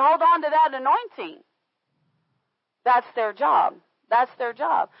you could hold on to that anointing. That's their job. That's their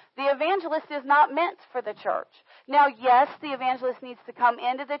job. The evangelist is not meant for the church. Now, yes, the evangelist needs to come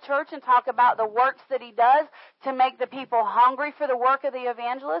into the church and talk about the works that he does to make the people hungry for the work of the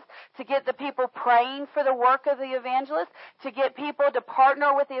evangelist, to get the people praying for the work of the evangelist, to get people to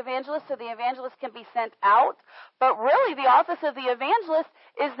partner with the evangelist so the evangelist can be sent out. But really, the office of the evangelist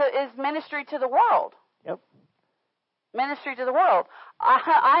is ministry to the world. Yep. Ministry to the world.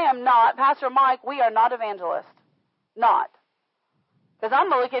 I am not, Pastor Mike, we are not evangelists. Not. Because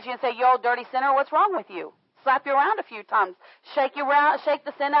I'm going to look at you and say, you old dirty sinner, what's wrong with you? Slap you around a few times. Shake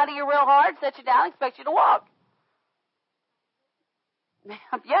the sin out of you real hard, set you down, expect you to walk. Yeah,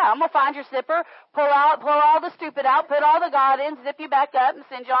 I'm going to find your zipper, pull all the stupid out, put all the God in, zip you back up, and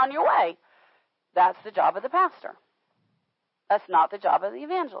send you on your way. That's the job of the pastor. That's not the job of the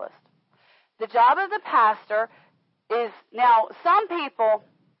evangelist. The job of the pastor is, now, some people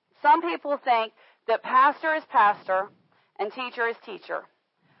think that pastor is pastor and teacher is teacher.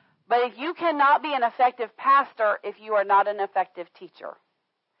 But if you cannot be an effective pastor if you are not an effective teacher.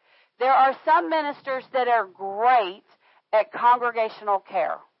 There are some ministers that are great at congregational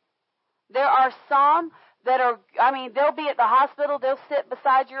care. There are some that are, they'll be at the hospital, they'll sit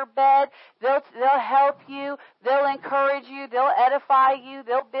beside your bed, they'll help you, they'll encourage you, they'll edify you,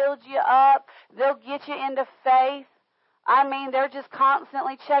 they'll build you up, they'll get you into faith. They're just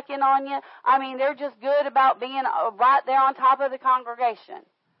constantly checking on you. They're just good about being right there on top of the congregation.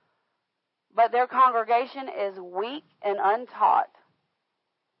 But their congregation is weak and untaught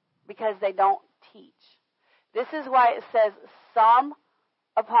because they don't teach. This is why it says some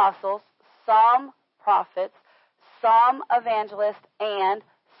apostles, some prophets, some evangelists, and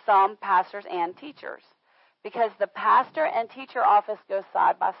some pastors and teachers. Because the pastor and teacher office goes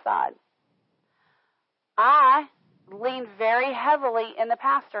side by side. I lean very heavily in the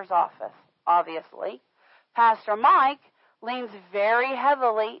pastor's office, obviously. Pastor Mike leans very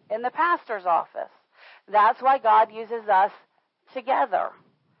heavily in the pastor's office. That's why God uses us together.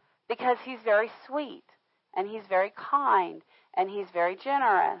 Because He's very sweet, and He's very kind, and He's very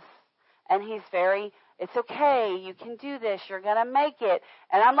generous, and He's very, it's okay, you can do this, you're going to make it.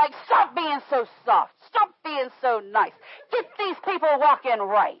 And I'm like, stop being so soft, stop being so nice, get these people walking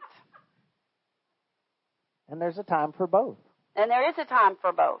right. And there's a time for both. And there is a time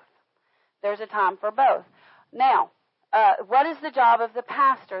for both. There's a time for both. Now, what is the job of the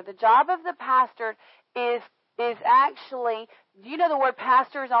pastor? The job of the pastor is actually, do you know the word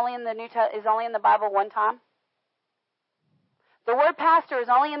pastor is only in the Bible one time? The word pastor is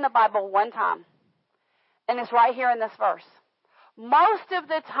only in the Bible one time. And it's right here in this verse. Most of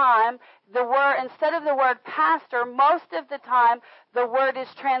the time, the word, instead of the word pastor, most of the time, the word is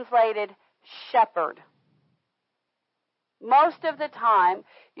translated shepherd. Most of the time,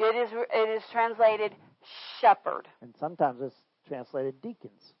 it is translated shepherd. And sometimes it's translated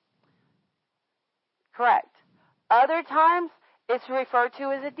deacons. Correct. Other times, it's referred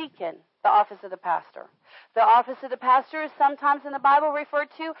to as a deacon, the office of the pastor. The office of the pastor is sometimes in the Bible referred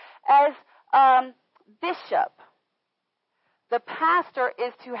to as bishop. The pastor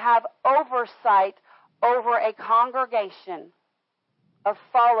is to have oversight over a congregation of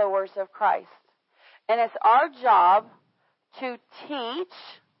followers of Christ. And it's our job to teach,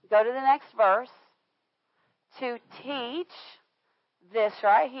 go to the next verse, to teach this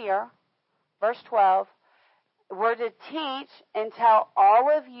right here, verse 12. We're to teach until all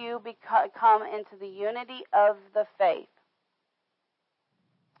of you come into the unity of the faith.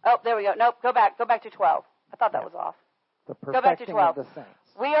 Oh, there we go. Nope, go back to 12. I thought that was off. The Go back to perfecting 12. of the saints.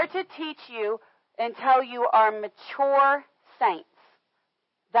 We are to teach you until you are mature saints.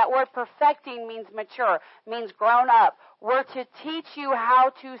 That word perfecting means mature, means grown up. We're to teach you how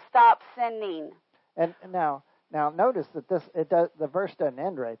to stop sinning. And now, Now, notice that the verse doesn't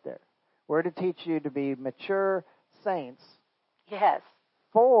end right there. We're to teach you to be mature saints. Yes.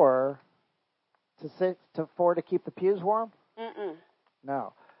 To keep the pews warm? Mm-mm.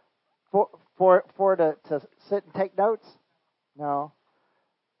 No. To sit and take notes? No.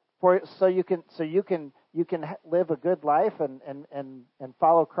 So you can live a good life and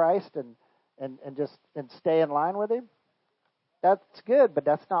follow Christ and stay in line with Him? That's good, but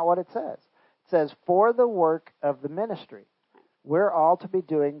that's not what it says. It says, for the work of the ministry. We're all to be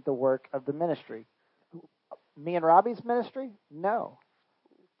doing the work of the ministry. Me and Robbie's ministry? No.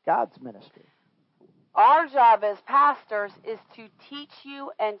 God's ministry. Our job as pastors is to teach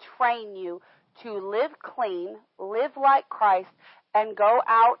you and train you to live clean, live like Christ, and go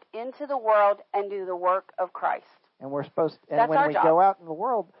out into the world and do the work of Christ. And we're supposed to, That's when our we job. go out in the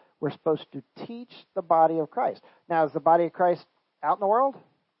world, we're supposed to teach the body of Christ. Now, is the body of Christ out in the world?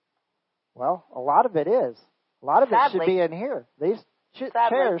 Well, a lot of it is. A lot of it Sadly. should be in here. These Sadly.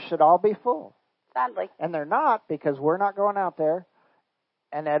 chairs should all be full. Sadly. And they're not, because we're not going out there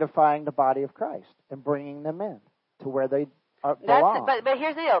and edifying the body of Christ and bringing them in to where they belong. But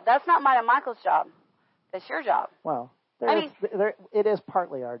here's the deal. That's not mine and Michael's job. That's your job. Well, it is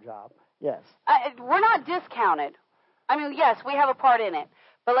partly our job, yes. We're not discounted. I mean, yes, we have a part in it.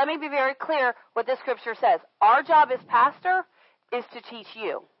 But let me be very clear what this scripture says. Our job as pastor is to teach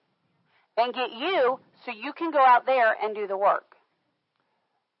you and get you so you can go out there and do the work.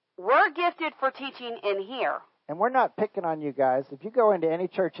 We're gifted for teaching in here. And we're not picking on you guys. If you go into any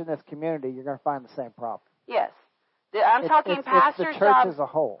church in this community, you're going to find the same problem. Yes. I'm talking pastor's it's the church job. as a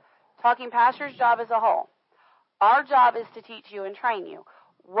whole. Talking pastor's job as a whole. Our job is to teach you and train you.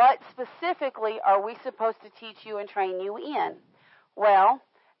 What specifically are we supposed to teach you and train you in? Well,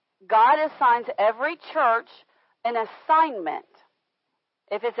 God assigns every church an assignment.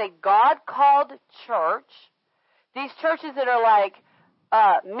 If it's a God-called church, these churches that are like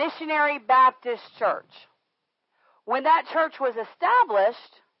Missionary Baptist Church, when that church was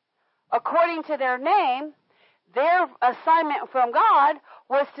established, according to their name, their assignment from God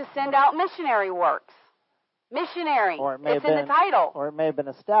was to send out missionary works. Missionary. It's in the title. Or it may have been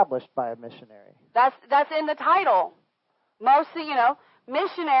established by a missionary. That's in the title. Mostly,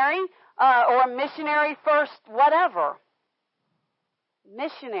 missionary or missionary first, whatever.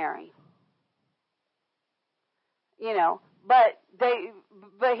 Missionary. But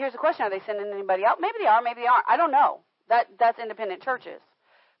here's the question: are they sending anybody out? Maybe they are. Maybe they aren't. I don't know. That's independent churches.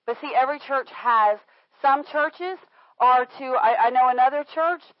 But see, every church has. Some churches are to. I know another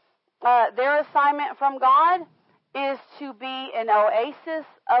church. Their assignment from God is to be an oasis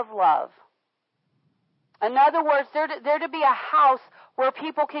of love. In other words, they're to be a house where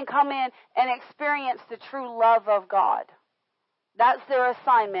people can come in and experience the true love of God. That's their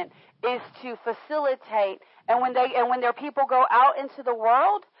assignment, is to facilitate. And when their people go out into the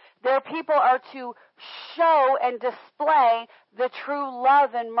world, their people are to show and display the true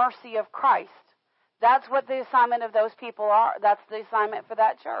love and mercy of Christ. That's what the assignment of those people are. That's the assignment for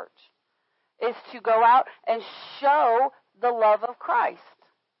that church, is to go out and show the love of Christ.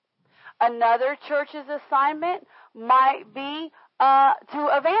 Another church's assignment might be to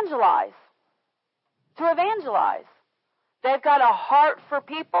evangelize. To evangelize. They've got a heart for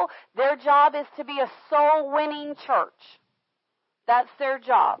people. Their job is to be a soul-winning church. That's their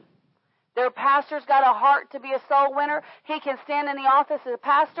job. Their pastor's got a heart to be a soul winner. He can stand in the office as a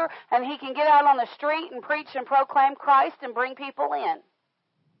pastor, and he can get out on the street and preach and proclaim Christ and bring people in.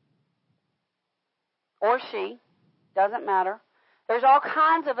 Or she. Doesn't matter. There's all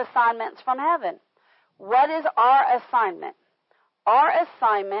kinds of assignments from heaven. What is our assignment? Our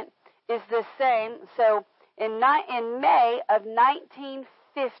assignment is the same. So in May of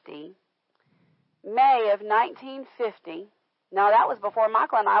 1950, now that was before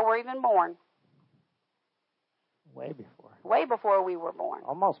Michael and I were even born. Way before. Way before we were born.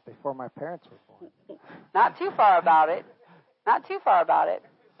 Almost before my parents were born. Not too far about it. Not too far about it.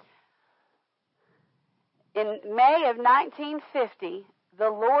 In May of 1950, the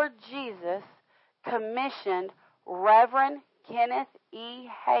Lord Jesus commissioned Reverend Kenneth E.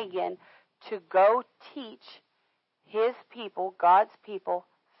 Hagin to go teach his people, God's people,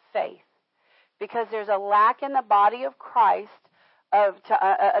 faith. Because there's a lack in the body of Christ.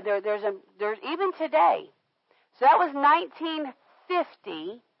 There's even today. So that was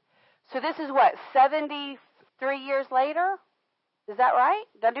 1950. So this is what, 73 years later? Is that right?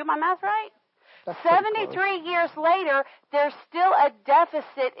 Did I do my math right? That's 73 years later, there's still a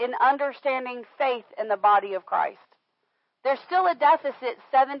deficit in understanding faith in the body of Christ. There's still a deficit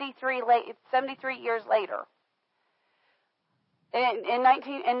 73 years later. In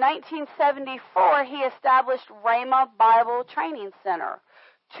 1974, he established Rhema Bible Training Center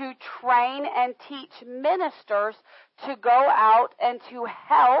to train and teach ministers to go out and to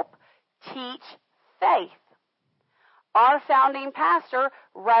help teach faith. Our founding pastor,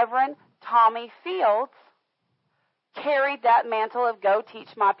 Reverend Tommy Fields, carried that mantle of go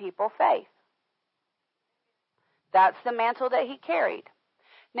teach my people faith. That's the mantle that he carried.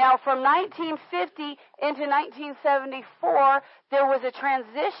 Now, from 1950 into 1974, there was a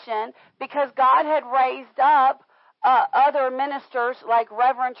transition because God had raised up other ministers like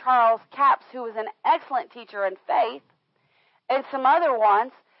Reverend Charles Capps, who was an excellent teacher in faith, and some other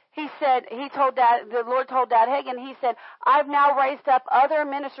ones. The Lord told Dad Hagin, he said, I've now raised up other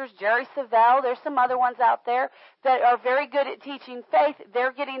ministers, Jerry Savelle, there's some other ones out there that are very good at teaching faith.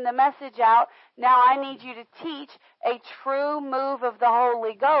 They're getting the message out. Now I need you to teach a true move of the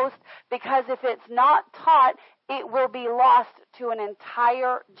Holy Ghost, because if it's not taught, it will be lost to an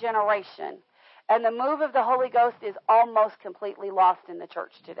entire generation. And the move of the Holy Ghost is almost completely lost in the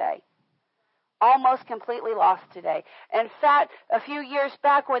church today. Almost completely lost today. In fact, a few years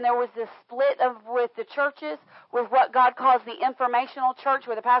back when there was this split with the churches, with what God calls the informational church,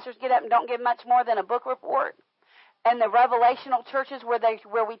 where the pastors get up and don't give much more than a book report, and the revelational churches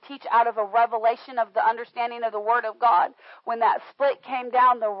where we teach out of a revelation of the understanding of the Word of God, when that split came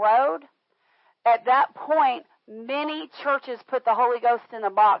down the road, at that point, many churches put the Holy Ghost in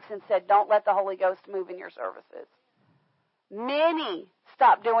a box and said, don't let the Holy Ghost move in your services. Many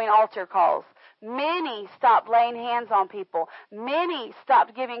stopped doing altar calls. Many stopped laying hands on people. Many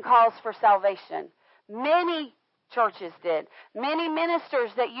stopped giving calls for salvation. Many churches did. Many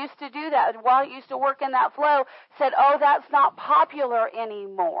ministers that used to do that, while used to work in that flow, said, oh, that's not popular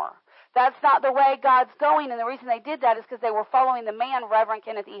anymore. That's not the way God's going. And the reason they did that is because they were following the man, Reverend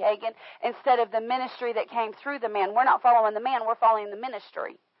Kenneth E. Hagin, instead of the ministry that came through the man. We're not following the man, we're following the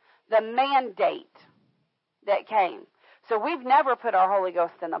ministry, the mandate that came. So we've never put our Holy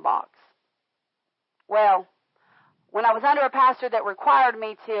Ghost in the box. Well, when I was under a pastor that required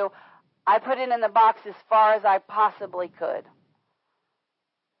me to, I put it in the box as far as I possibly could.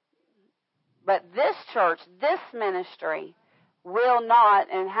 But this church, this ministry, will not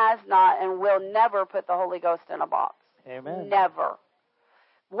and has not and will never put the Holy Ghost in a box. Amen. Never.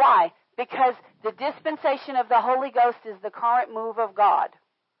 Why? Because the dispensation of the Holy Ghost is the current move of God.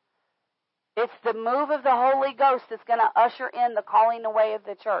 It's the move of the Holy Ghost that's going to usher in the calling away of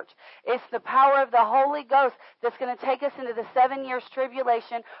the church. It's the power of the Holy Ghost that's going to take us into the 7 years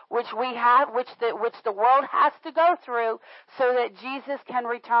tribulation, which the world has to go through, so that Jesus can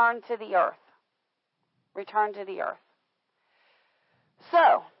return to the earth. Return to the earth.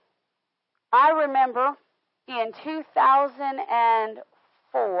 So, I remember in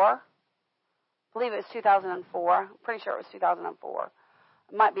 2004, I believe it was 2004. I'm pretty sure it was 2004.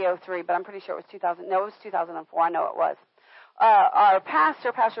 It might be 03, but I'm pretty sure it was 2000. No, it was 2004. I know it was. Our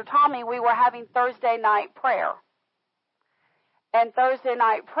pastor, Pastor Tommy, we were having Thursday night prayer. And Thursday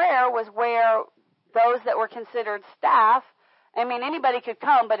night prayer was where those that were considered staff, I mean, anybody could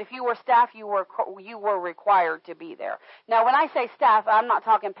come, but if you were staff, you were required to be there. Now, when I say staff, I'm not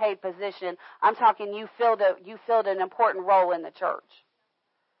talking paid position. I'm talking you filled an important role in the church.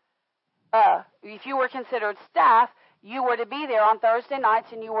 If you were considered staff, you were to be there on Thursday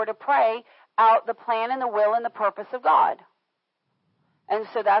nights, and you were to pray out the plan and the will and the purpose of God. And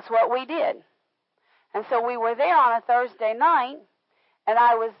so that's what we did. And so we were there on a Thursday night, and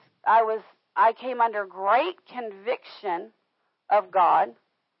I came under great conviction of God,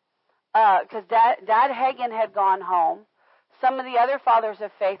 because Dad Hagin had gone home. Some of the other fathers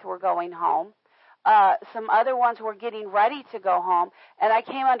of faith were going home. Some other ones were getting ready to go home. And I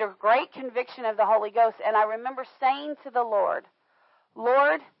came under great conviction of the Holy Ghost. And I remember saying to the Lord,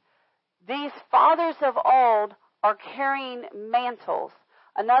 Lord, these fathers of old are carrying mantles.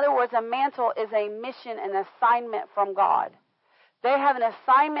 In other words, a mantle is a mission and assignment from God. They have an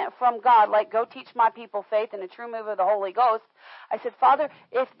assignment from God, like go teach my people faith and a true move of the Holy Ghost. I said, Father,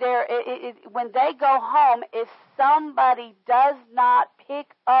 when they go home, if somebody does not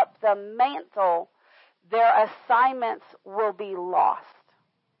pick up the mantle, their assignments will be lost.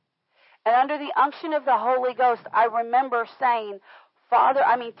 And under the unction of the Holy Ghost, I remember saying, Father,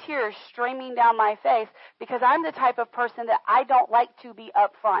 tears streaming down my face, because I'm the type of person that I don't like to be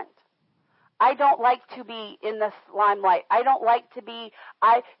up front. I don't like to be in the limelight. I don't like to be,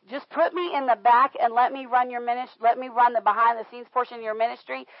 just put me in the back and let me run your ministry, let me run the behind the scenes portion of your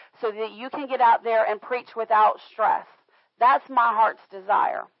ministry so that you can get out there and preach without stress. That's my heart's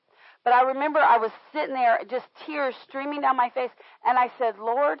desire. But I remember I was sitting there, just tears streaming down my face, and I said,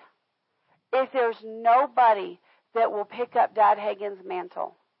 Lord, if there's nobody that will pick up Dad Hagin's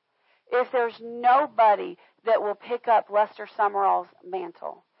mantle, if there's nobody that will pick up Lester Summerall's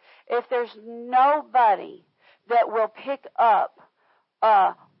mantle, if there's nobody that will pick up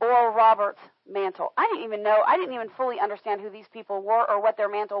Oral Roberts' mantle. I didn't even fully understand who these people were or what their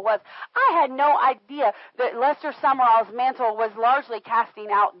mantle was. I had no idea that Lester Summerall's mantle was largely casting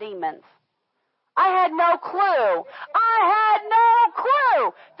out demons. I had no clue. I had no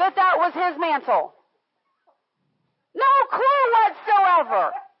clue that was his mantle. No clue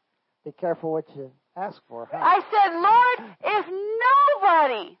whatsoever. Be careful what you ask for. Huh? I said, Lord, if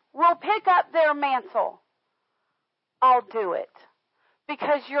nobody will pick up their mantle, I'll do it.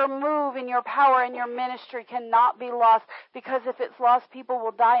 Because your move and your power and your ministry cannot be lost. Because if it's lost, people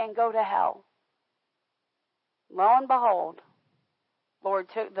will die and go to hell. Lo and behold,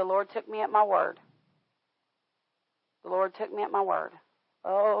 the Lord took me at my word. The Lord took me at my word.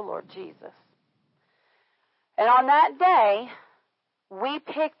 Oh, Lord Jesus. And on that day, we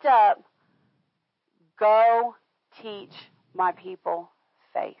picked up, go teach my people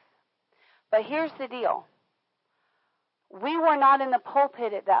faith. But here's the deal. We were not in the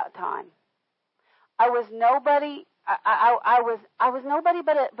pulpit at that time. I was nobody. I was nobody,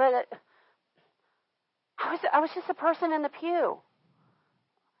 but I was just a person in the pew.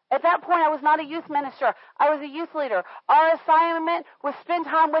 At that point, I was not a youth minister. I was a youth leader. Our assignment was spend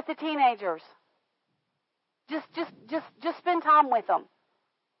time with the teenagers. Just spend time with them.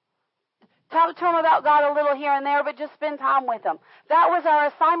 Talk to them about God a little here and there, but just spend time with them. That was our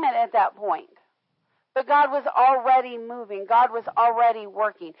assignment at that point. But God was already moving. God was already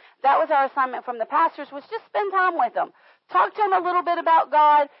working. That was our assignment from the pastors, was just spend time with them. Talk to them a little bit about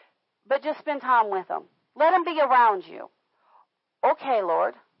God, but just spend time with them. Let them be around you. Okay,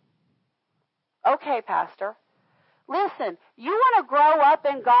 Lord. Okay, Pastor. Listen, you want to grow up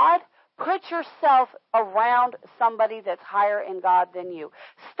in God? Put yourself around somebody that's higher in God than you.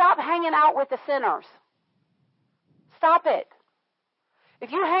 Stop hanging out with the sinners. Stop it.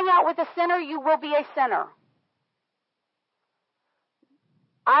 If you hang out with a sinner, you will be a sinner.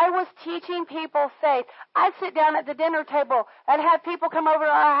 I was teaching people faith. I'd sit down at the dinner table and have people come over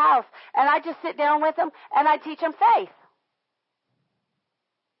to our house, and I'd just sit down with them, and I'd teach them faith.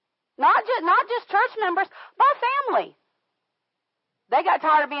 Not just church members, my family. They got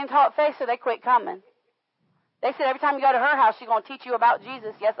tired of being taught faith, so they quit coming. They said, every time you go to her house, she's going to teach you about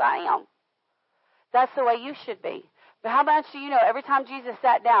Jesus. Yes, I am. That's the way you should be. But how much do you know, every time Jesus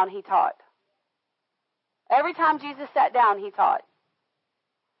sat down, he taught. Every time Jesus sat down, he taught.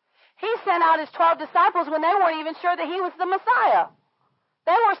 He sent out his 12 disciples when they weren't even sure that he was the Messiah.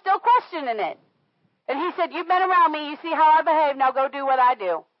 They were still questioning it. And he said, you've been around me, you see how I behave, now go do what I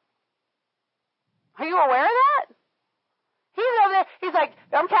do. Are you aware of that? He's over there. He's like,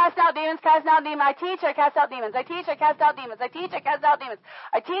 I'm casting out demons, casting out demons. I teach, I cast out demons. I teach, I cast out demons. I teach, I cast out demons.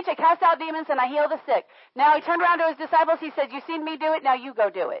 I teach, I cast out demons, and I heal the sick. Now he turned around to his disciples. He said, you've seen me do it. Now you go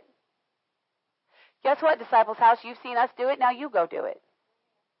do it. Guess what, disciples' house? You've seen us do it. Now you go do it.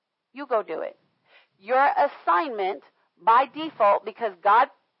 You go do it. Your assignment by default, because God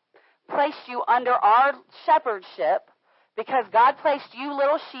placed you under our shepherdship, because God placed you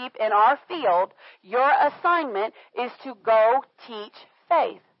little sheep in our field, your assignment is to go teach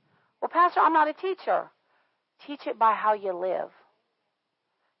faith. Well, Pastor, I'm not a teacher. Teach it by how you live.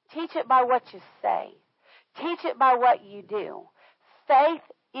 Teach it by what you say. Teach it by what you do. Faith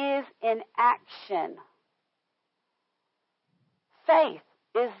is in action. Faith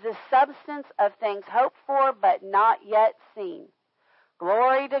is the substance of things hoped for but not yet seen.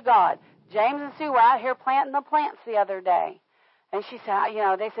 Glory to God. James and Sue were out here planting the plants the other day. And she said,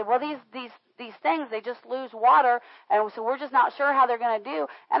 they said, well, these things, they just lose water. And so we're just not sure how they're going to do.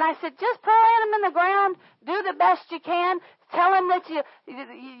 And I said, just plant them in the ground. Do the best you can. Tell them that you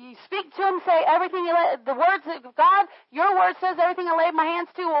speak to them. Say everything the words of God, your word says everything I lay my hands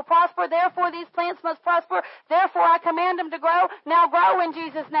to will prosper. Therefore, these plants must prosper. Therefore, I command them to grow. Now grow in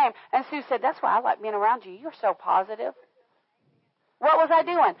Jesus' name. And Sue said, that's why I like being around you. You're so positive. What was I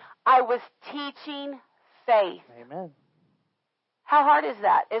doing? I was teaching faith. Amen. How hard is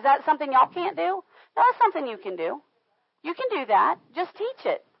that? Is that something y'all can't do? No, that's something you can do. You can do that. Just teach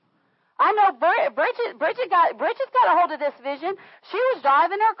it. I know Bridget got a hold of this vision. She was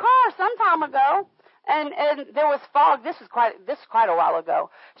driving her car some time ago, and there was fog. This is quite a while ago.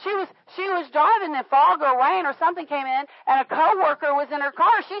 She was driving, and fog or rain or something came in, and a coworker was in her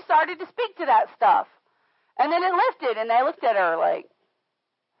car. She started to speak to that stuff. And then it lifted, and they looked at her like,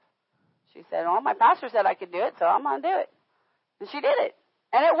 she said, well, my pastor said I could do it, so I'm going to do it. And she did it.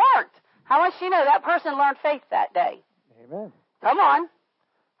 And it worked. How much do you know that person learned faith that day? Amen. Come on.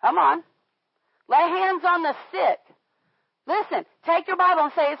 Lay hands on the sick. Listen, take your Bible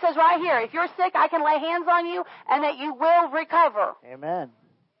and say, it says right here, if you're sick, I can lay hands on you and that you will recover. Amen.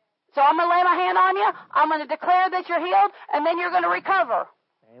 So I'm going to lay my hand on you. I'm going to declare that you're healed, and then you're going to recover.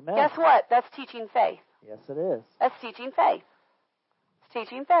 Amen. Guess what? That's teaching faith. Yes, it is. That's teaching faith. It's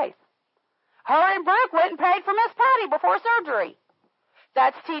teaching faith. Her and Brooke went and prayed for Miss Patty before surgery.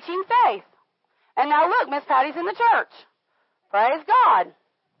 That's teaching faith. And now look, Miss Patty's in the church. Praise God.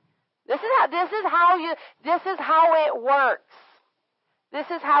 This is how it works. This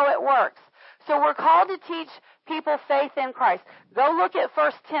is how it works. So we're called to teach people faith in Christ. Go look at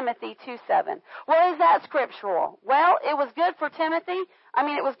 1 Timothy 2:7. Well, is that scriptural? Well, it was good for Timothy.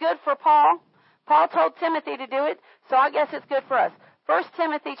 It was good for Paul. Paul told Timothy to do it, so I guess it's good for us. 1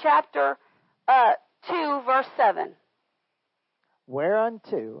 Timothy chapter 2, verse 7.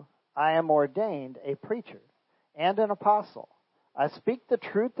 Whereunto I am ordained a preacher and an apostle. I speak the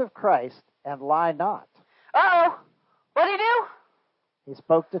truth of Christ and lie not. Uh-oh. What did he do? He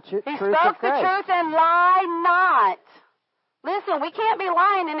spoke the truth of Christ. He spoke the truth and lie not. Listen, we can't be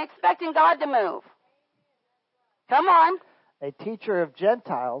lying and expecting God to move. Come on. A teacher of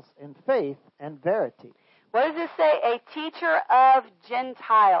Gentiles in faith and verity. What does this say? A teacher of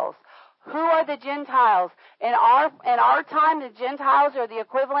Gentiles. Who are the Gentiles? In our time, the Gentiles are the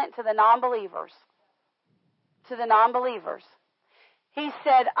equivalent to the non-believers. To the non-believers. He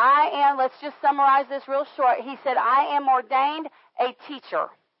said, let's just summarize this real short. He said, I am ordained a teacher.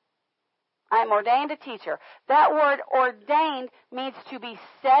 I am ordained a teacher. That word ordained means to be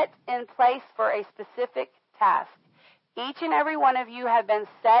set in place for a specific task. Each and every one of you have been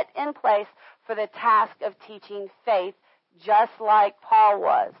set in place for the task of teaching faith, just like Paul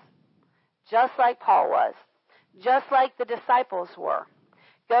was. Just like Paul was. Just like the disciples were.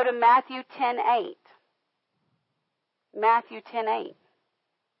 Go to Matthew 10:8. Matthew 10:8.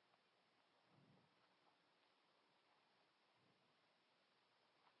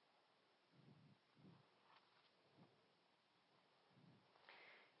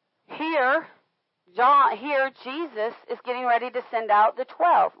 Here, Jesus is getting ready to send out the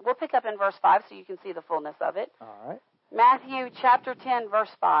 12. We'll pick up in verse 5 so you can see the fullness of it. All right. Matthew chapter 10, verse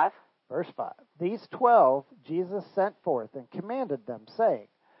 5. Verse 5. These 12 Jesus sent forth and commanded them, saying,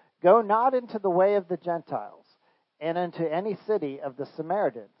 Go not into the way of the Gentiles, and into any city of the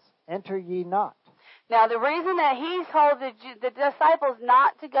Samaritans. Enter ye not. Now, the reason that he told the disciples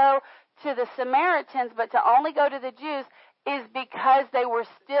not to go to the Samaritans, but to only go to the Jews, is because they were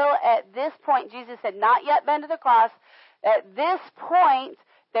still at this point, Jesus had not yet been to the cross. At this point,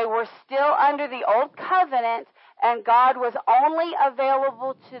 they were still under the old covenant, and God was only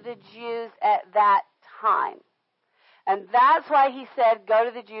available to the Jews at that time. And that's why he said, go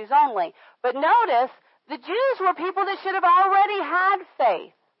to the Jews only. But notice, the Jews were people that should have already had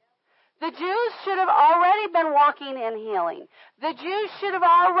faith. The Jews should have already been walking in healing. The Jews should have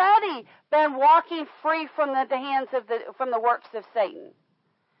already been walking free from the hands of from the works of Satan.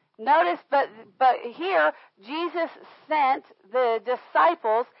 Notice, but here, Jesus sent the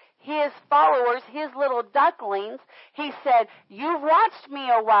disciples, his followers, his little ducklings. He said, you've watched me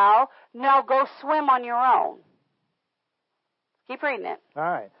a while, now go swim on your own. Keep reading it. All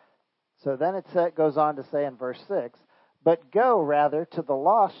right. So then it goes on to say in verse 6, But go rather to the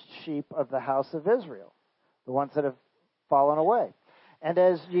lost sheep of the house of Israel, the ones that have fallen away. And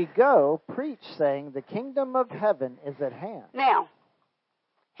as ye go, preach, saying, The kingdom of heaven is at hand. Now,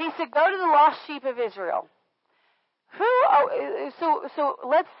 he said, go to the lost sheep of Israel. So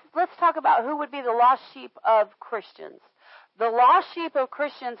let's talk about who would be the lost sheep of Christians. The lost sheep of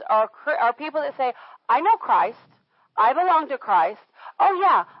Christians are people that say, I know Christ. I belong to Christ. Oh,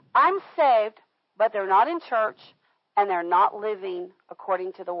 yeah, I'm saved, but they're not in church, and they're not living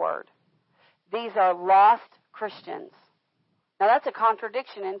according to the Word. These are lost Christians. Now, that's a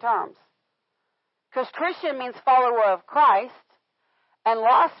contradiction in terms. Because Christian means follower of Christ, and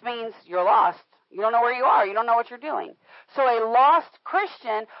lost means you're lost. You don't know where you are. You don't know what you're doing. So a lost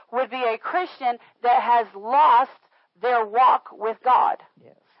Christian would be a Christian that has lost their walk with God.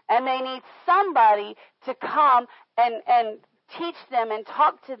 Yes. And they need somebody to come and teach them and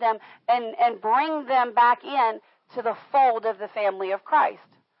talk to them and bring them back in to the fold of the family of Christ.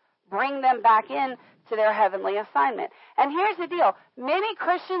 Bring them back in to their heavenly assignment. And here's the deal. Many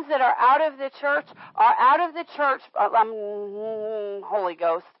Christians that are out of the church are out of the church, Holy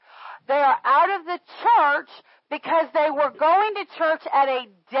Ghost, they are out of the church because they were going to church at a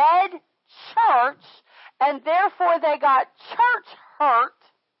dead church, and therefore they got church hurt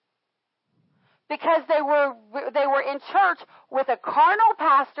because they were in church with a carnal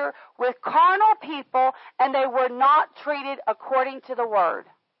pastor, with carnal people, and they were not treated according to the Word.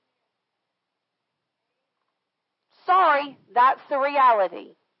 Sorry, that's the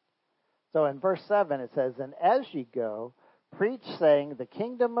reality. So in verse 7 it says, "And as ye go, preach, saying, the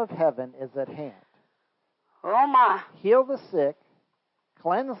kingdom of heaven is at hand. Oh my. Heal the sick,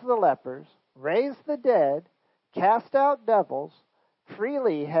 cleanse the lepers, raise the dead, cast out devils.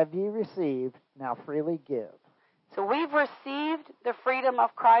 Freely have ye received, now freely give." So we've received the freedom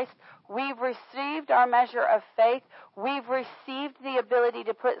of Christ. We've received our measure of faith. We've received the ability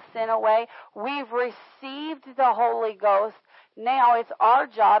to put sin away. We've received the Holy Ghost. Now it's our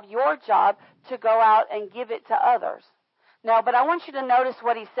job, your job, to go out and give it to others. Now, but I want you to notice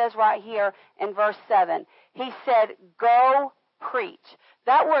what he says right here in verse 7. He said, go preach.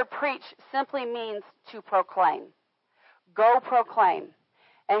 That word preach simply means to proclaim. Go proclaim.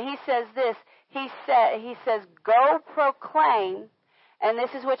 And he says this, he says, go proclaim, and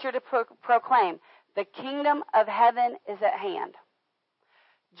this is what you're to proclaim. The kingdom of heaven is at hand.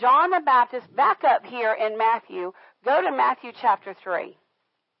 John the Baptist, back up here in Matthew, go to Matthew chapter 3.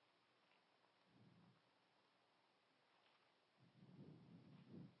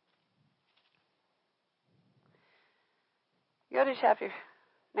 Go to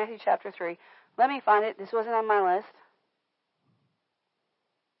Matthew chapter 3. Let me find it. This wasn't on my list.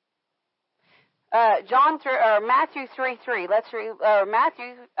 Matthew 3:3. Let's read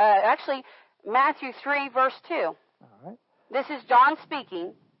Matthew 3 verse 2. All right. This is John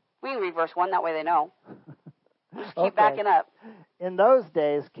speaking. We can read verse 1, that way they know. Just keep Okay. backing up. "In those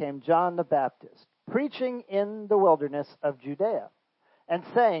days came John the Baptist, preaching in the wilderness of Judea, and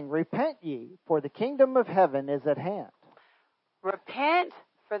saying, Repent ye, for the kingdom of heaven is at hand." Repent,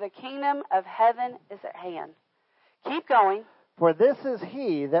 for the kingdom of heaven is at hand. Keep going. "For this is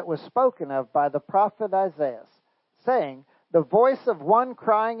he that was spoken of by the prophet Isaiah, saying, The voice of one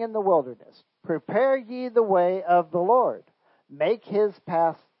crying in the wilderness, Prepare ye the way of the Lord, make his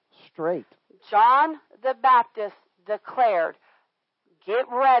path straight." John the Baptist declared, get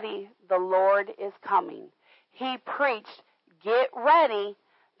ready, the Lord is coming. He preached, get ready,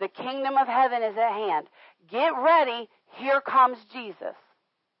 the kingdom of heaven is at hand. Get ready, here comes Jesus.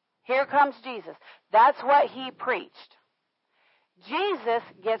 Here comes Jesus. That's what he preached. Jesus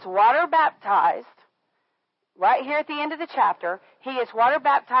gets water baptized right here at the end of the chapter. He gets water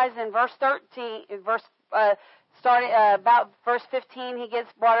baptized in verse 13, about verse 15, he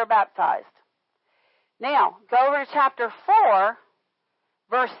gets water baptized. Now, go over to chapter 4,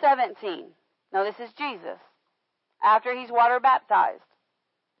 verse 17. Now, this is Jesus, after he's water baptized.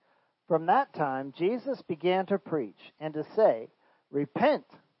 "From that time Jesus began to preach, and to say, Repent,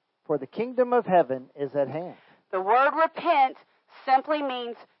 for the kingdom of heaven is at hand." The word repent simply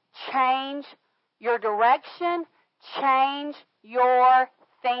means change your direction, change your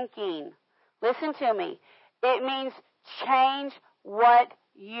thinking. Listen to me. It means change what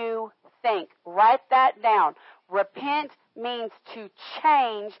you think. Write that down. Repent means to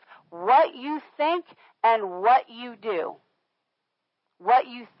change what you think and what you do. What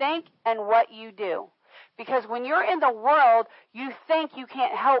you think and what you do. Because when you're in the world, you think you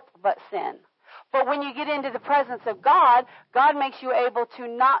can't help but sin. But when you get into the presence of God, God makes you able to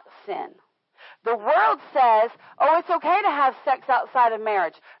not sin. The world says, oh, it's okay to have sex outside of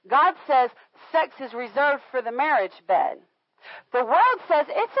marriage. God says sex is reserved for the marriage bed. The world says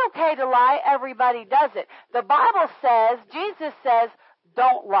it's okay to lie. Everybody does it. The Bible says, Jesus says,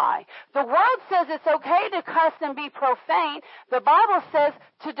 don't lie. The world says it's okay to cuss and be profane. The Bible says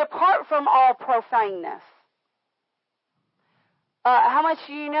to depart from all profaneness. How much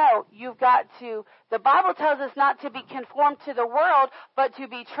do you know? The Bible tells us not to be conformed to the world, but to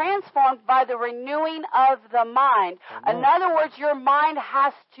be transformed by the renewing of the mind. Amen. In other words, your mind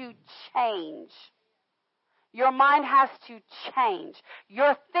has to change. Your mind has to change.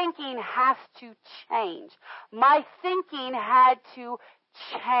 Your thinking has to change. My thinking had to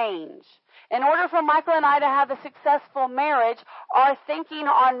change. In order for Michael and I to have a successful marriage, our thinking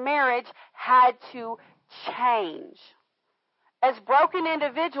on marriage had to change. As broken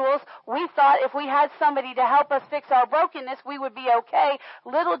individuals, we thought if we had somebody to help us fix our brokenness, we would be okay.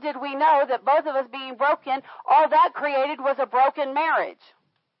 Little did we know that both of us being broken, all that created was a broken marriage.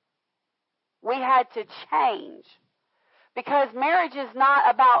 We had to change. Because marriage is not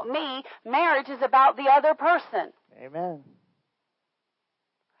about me. Marriage is about the other person. Amen.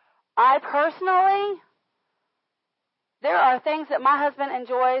 I personally, there are things that my husband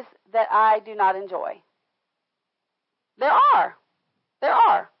enjoys that I do not enjoy. There are.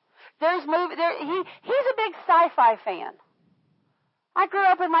 He's a big sci-fi fan. I grew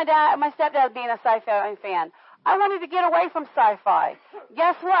up with my stepdad being a sci-fi fan. I wanted to get away from sci-fi.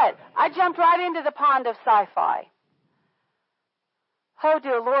 Guess what? I jumped right into the pond of sci-fi. Oh,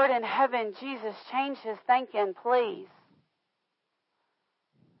 dear Lord in heaven, Jesus, change his thinking, please.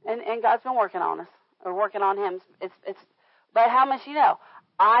 And God's been working on us, or working on him. But how much you know?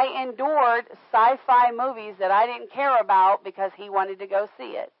 I endured sci-fi movies that I didn't care about because he wanted to go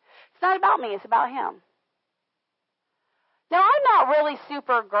see it. It's not about me, it's about him. Now, I'm not really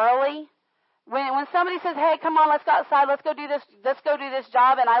super girly. When somebody says, hey, come on, let's go outside, let's go do this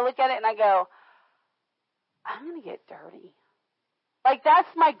job, and I look at it and I go, I'm going to get dirty. Like, that's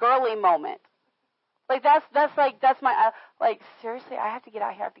my girly moment. Like, that's my, seriously, I have to get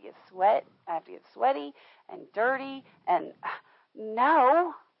out here, I have to get sweaty and dirty, and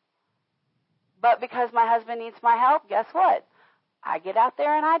no. But because my husband needs my help, guess what? I get out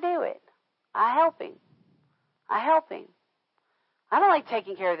there and I do it. I help him. I don't like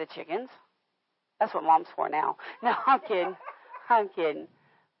taking care of the chickens. That's what Mom's for now. No, I'm kidding.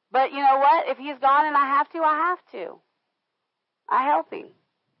 But you know what? If he's gone and I have to, I have to. I help him.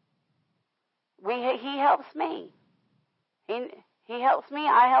 He helps me. He helps me,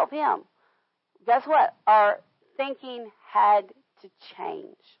 I help him. Guess what? Our thinking had to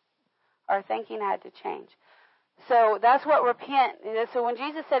change. So that's what repent is. So when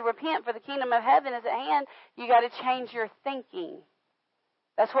Jesus said repent for the kingdom of heaven is at hand, you got to change your thinking.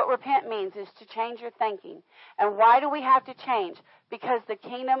 That's what repent means, is to change your thinking. And why do we have to change? Because the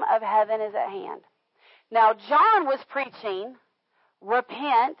kingdom of heaven is at hand. Now, John was preaching,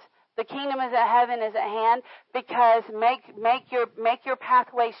 repent, the kingdom is at heaven is at hand, because make your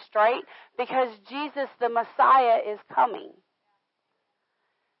pathway straight, because Jesus, the Messiah, is coming.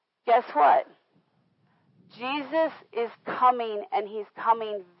 Guess what? Jesus is coming, and he's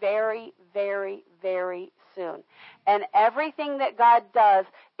coming very, very, very soon. And everything that God does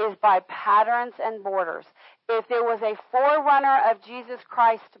is by patterns and borders. If there was a forerunner of Jesus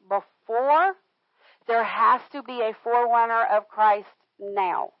Christ before, there has to be a forerunner of Christ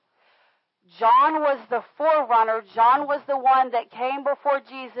now. John was the forerunner. John was the one that came before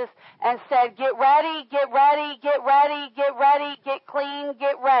Jesus and said, get ready, get ready, get ready, get ready, get clean,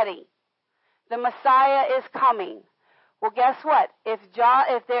 get ready. The Messiah is coming. Well, guess what? If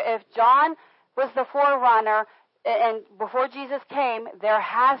John was the forerunner and before Jesus came, there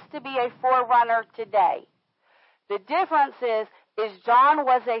has to be a forerunner today. The difference is John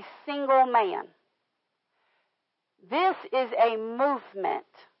was a single man. This is a movement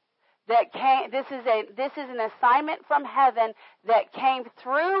that came. This is an assignment from heaven that came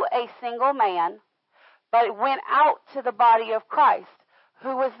through a single man, but it went out to the body of Christ.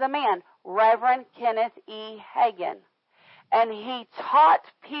 Who was the man? Reverend Kenneth E. Hagin. And he taught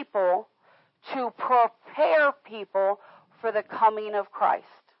people to prepare people for the coming of Christ.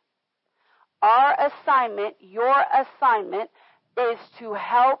 Our assignment, your assignment, is to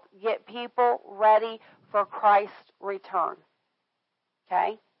help get people ready for Christ's return.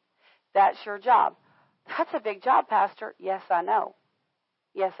 Okay? That's your job. That's a big job, Pastor. Yes, I know.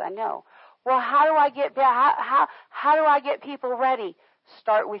 Well, how do I get people ready?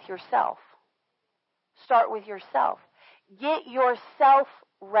 Start with yourself. Get yourself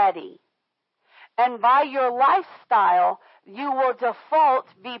ready. And by your lifestyle, you will default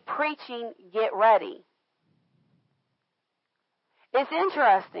be preaching, get ready. It's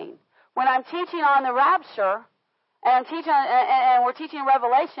interesting. When I'm teaching on the rapture, and we're teaching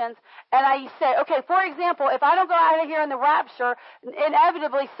Revelations, and I say, okay, for example, if I don't go out of here in the rapture,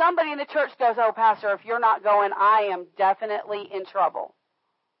 inevitably somebody in the church goes, oh, Pastor, if you're not going, I am definitely in trouble.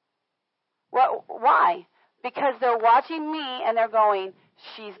 Well, why? Because they're watching me and they're going,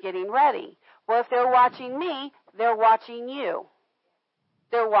 she's getting ready. Well, if they're watching me, they're watching you.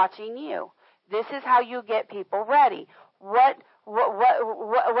 This is how you get people ready. What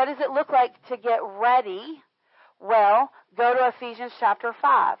does it look like to get ready? Well, go to Ephesians chapter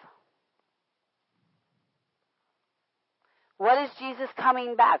 5. What is Jesus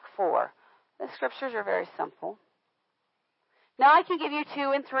coming back for? The scriptures are very simple. Now, I can give you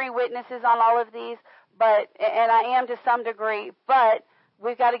 2 and 3 witnesses on all of these, and I am to some degree, but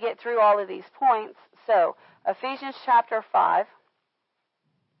we've got to get through all of these points. So, Ephesians chapter 5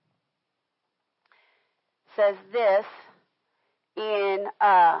 says this in,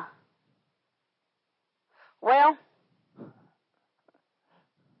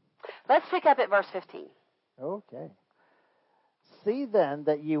 let's pick up at verse 15. Okay. See then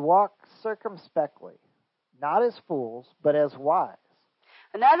that ye walk circumspectly, not as fools, but as wise.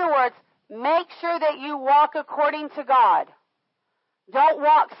 In other words, make sure that you walk according to God. Don't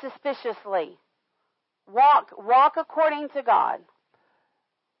walk suspiciously. Walk according to God.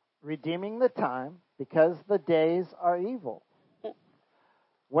 Redeeming the time, because the days are evil.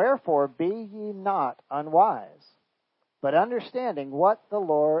 Wherefore be ye not unwise, but understanding what the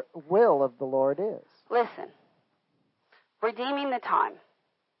will of the Lord is. Listen, redeeming the time.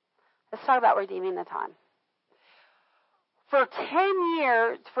 Let's talk about redeeming the time. For 10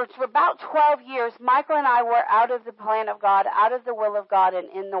 years, for about 12 years, Michael and I were out of the plan of God, out of the will of God, and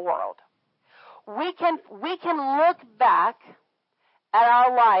in the world. We can look back at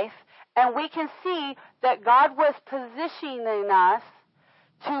our life, and we can see that God was positioning us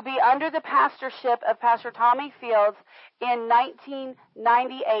to be under the pastorship of Pastor Tommy Fields in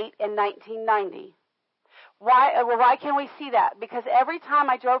 1998 and 1990. Why can we see that? Because every time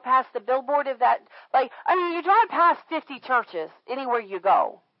I drove past the billboard of that, you drive past 50 churches anywhere you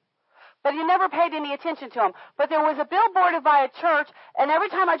go. But you never paid any attention to them. But there was a billboard by a church, and every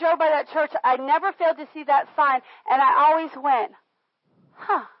time I drove by that church, I never failed to see that sign, and I always went,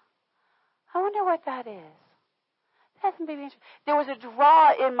 I wonder what that is. That's maybe interesting. There was a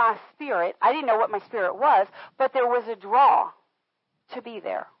draw in my spirit. I didn't know what my spirit was, but there was a draw to be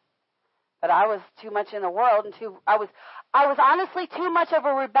there. But I was too much in the world, and I was honestly too much of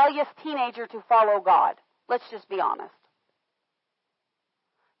a rebellious teenager to follow God. Let's just be honest.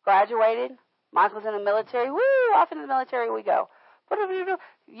 Graduated. Michael's in the military. Woo! Off into the military we go.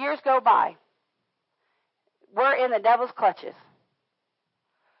 Years go by. We're in the devil's clutches.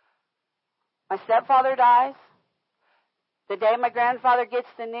 My stepfather dies. The day my grandfather gets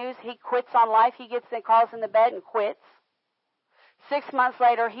the news, he quits on life. He calls in the bed and quits. 6 months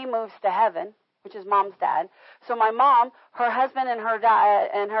later, he moves to heaven, which is Mom's dad. So my mom, her husband, and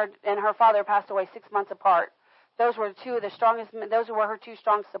her father passed away 6 months apart. Those were those were her two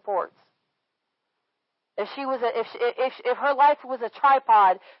strong supports. If her life was a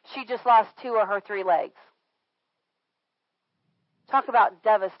tripod, she just lost 2 of her 3 legs. Talk about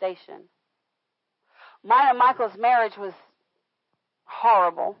devastation. Mine and Michael's marriage was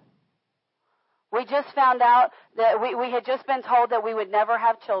horrible. We just found out that we had just been told that we would never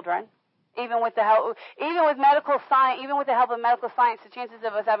have children. Even with the help of medical science, the chances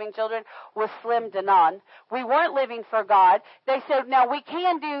of us having children was slim to none. We weren't living for God. They said, "No, we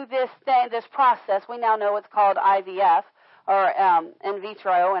can do this process." We now know it's called IVF or in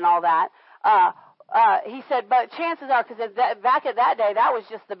vitro and all that. He said, but chances are, because back at that day, that was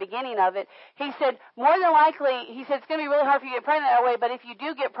just the beginning of it. He said, more than likely, it's going to be really hard for you to get pregnant that way, but if you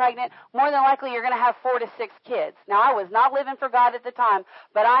do get pregnant, more than likely you're going to have 4 to 6 kids. Now, I was not living for God at the time,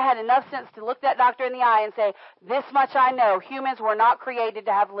 but I had enough sense to look that doctor in the eye and say, this much I know, humans were not created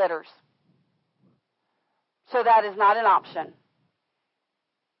to have litters. So that is not an option.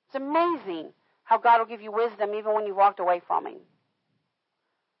 It's amazing how God will give you wisdom even when you walked away from Him.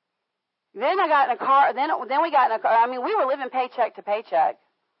 Then I got in a car. Then we got in a car. I mean, we were living paycheck to paycheck.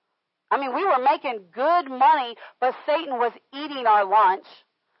 I mean, we were making good money, but Satan was eating our lunch.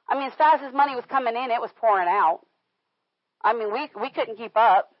 I mean, as fast as money was coming in, it was pouring out. I mean, we couldn't keep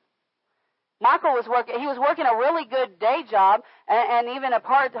up. Michael was working. He was working a really good day job and even a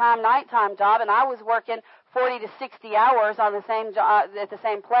part-time nighttime job, and I was working 40 to 60 hours on the same job at the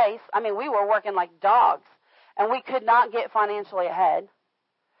same place. I mean, we were working like dogs, and we could not get financially ahead.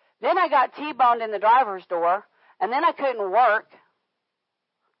 Then I got T-boned in the driver's door, and then I couldn't work.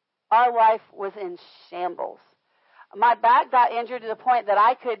 Our life was in shambles. My back got injured to the point that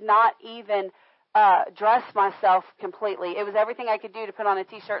I could not even dress myself completely. It was everything I could do to put on a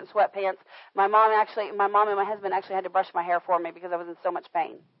T-shirt and sweatpants. My mom and my husband actually had to brush my hair for me because I was in so much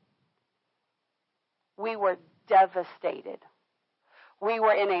pain. We were devastated. We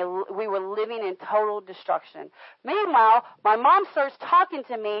were living in total destruction. Meanwhile, my mom starts talking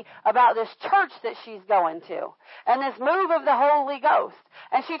to me about this church that she's going to and this move of the Holy Ghost.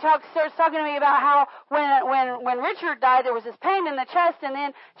 And she starts talking to me about how when Richard died, there was this pain in the chest, and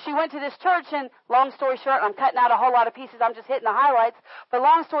then she went to this church, and long story short, I'm cutting out a whole lot of pieces, I'm just hitting the highlights, but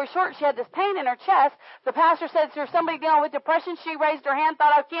long story short, she had this pain in her chest. The pastor said, "There's somebody dealing with depression." She raised her hand,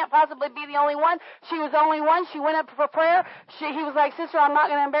 thought, I can't possibly be the only one. She was the only one. She went up for prayer. He was like, "Sister, I'm not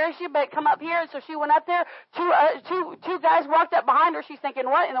going to embarrass you, but come up here." And so she went up there. Two guys walked up behind her. She's thinking,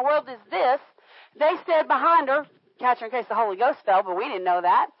 what in the world is this? They stood behind her, catch her in case the Holy Ghost fell, but we didn't know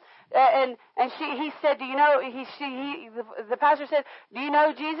that. He said, "Do you know?" The pastor said, "Do you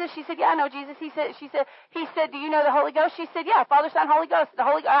know Jesus?" She said, "Yeah, I know Jesus." He said, "Do you know the Holy Ghost?" She said, "Yeah, Father, Son, Holy Ghost."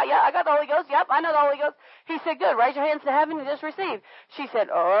 Yeah, I got the Holy Ghost. Yep, I know the Holy Ghost. He said, "Good. Raise your hands to heaven and just receive." She said,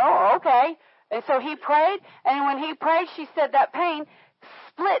 "Oh, okay." And so he prayed, and when he prayed, she said that pain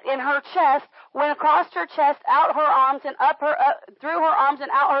split in her chest, went across her chest, out her arms, and through her arms and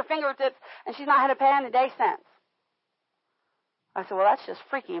out her fingertips, and she's not had a pain a day since. I said, "Well, that's just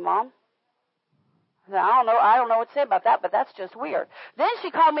freaky, Mom." I don't know what to say about that, but that's just weird. Then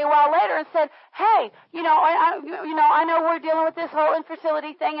she called me a while later and said, hey, I know we're dealing with this whole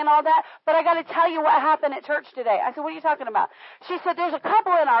infertility thing and all that, but I got to tell you what happened at church today. I said, what are you talking about? She said, there's a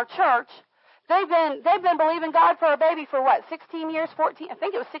couple in our church. They've been believing God for a baby for what, 16 years, 14? I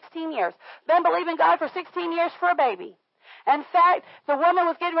think it was 16 years. Been believing God for 16 years for a baby. In fact, the woman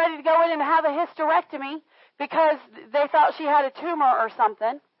was getting ready to go in and have a hysterectomy because they thought she had a tumor or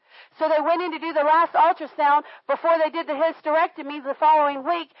something. So they went in to do the last ultrasound before they did the hysterectomy the following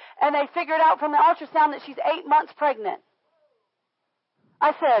week, and they figured out from the ultrasound that she's 8 months pregnant.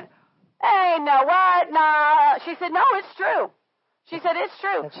 I said, hey, no, what? Nah. She said, no, it's true. She said, it's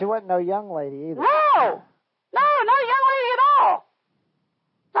true. And she wasn't no young lady either. No, not a young lady at all.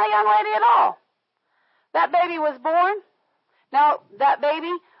 Not a young lady at all. That baby was born. Now, that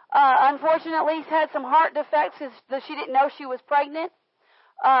baby, unfortunately, had some heart defects because she didn't know she was pregnant.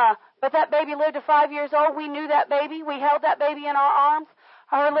 But that baby lived to 5 years old. We knew that baby. We held that baby in our arms,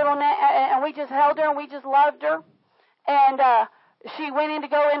 and we just held her and we just loved her. And she went in to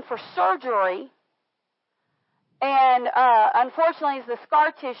go in for surgery. And unfortunately, the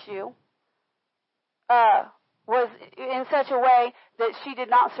scar tissue was in such a way that she did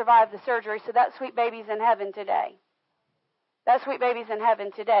not survive the surgery. So that sweet baby's in heaven today. That sweet baby's in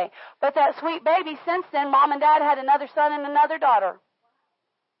heaven today. But that sweet baby, since then, Mom and Dad had another son and another daughter.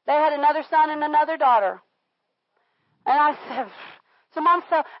 They had another son and another daughter. And I said, so Mom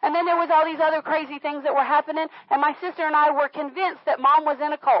said, and then there was all these other crazy things that were happening, and my sister and I were convinced that Mom was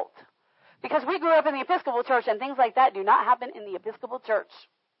in a cult. Because we grew up in the Episcopal Church, and things like that do not happen in the Episcopal Church.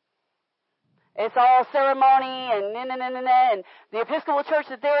 It's all ceremony and the Episcopal Church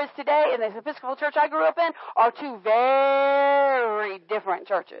that there is today and the Episcopal Church I grew up in are two very different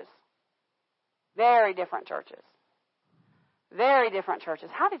churches. Very different churches. Very different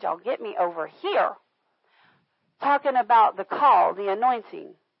churches. How did y'all get me over here? Talking about the call, the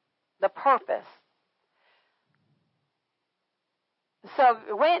anointing, the purpose. So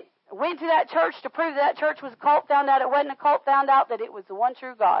went to that church to prove that church was a cult, found out it wasn't a cult, found out that it was the one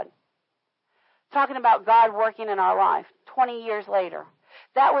true God. Talking about God working in our life 20 years later.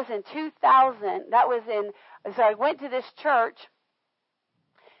 That was in 2000. So I went to this church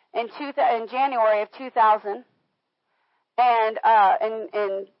in January of 2000. And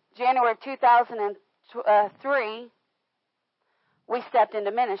in January of 2003, we stepped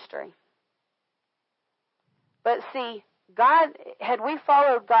into ministry. But see, had we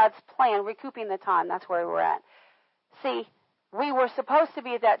followed God's plan, recouping the time, that's where we were at. See, we were supposed to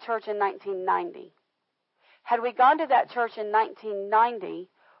be at that church in 1990. Had we gone to that church in 1990,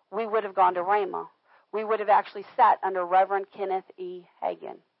 we would have gone to Rhema. We would have actually sat under Reverend Kenneth E.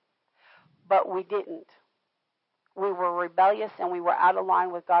 Hagin. But we didn't. We were rebellious and we were out of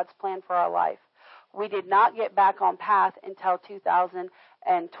line with God's plan for our life. We did not get back on path until 2000.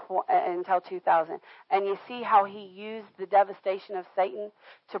 And you see how he used the devastation of Satan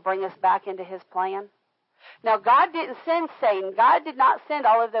to bring us back into his plan? Now, God didn't send Satan. God did not send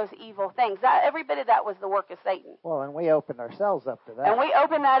all of those evil things. Every bit of that was the work of Satan. Well, and we opened ourselves up to that. And we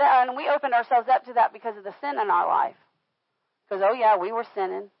opened ourselves up to that because of the sin in our life. Because, oh yeah, we were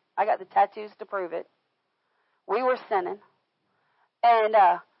sinning. I got the tattoos to prove it. We were sinning. And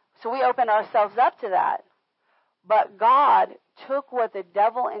so we opened ourselves up to that. But God took what the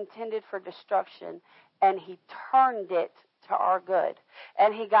devil intended for destruction and he turned it to our good.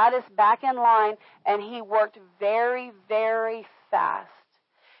 And he got us back in line and he worked very, very fast.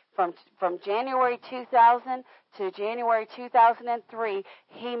 From January 2000 to January 2003,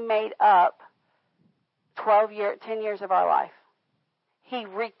 he made up 10 years of our life. He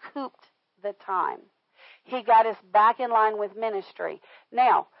recouped the time. He got us back in line with ministry.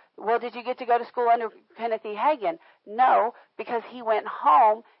 Now, well, did you get to go to school under Kenneth E. Hagin? No, because he went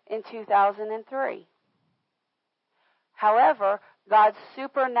home in 2003. However, God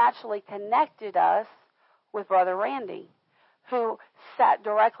supernaturally connected us with Brother Randy, who sat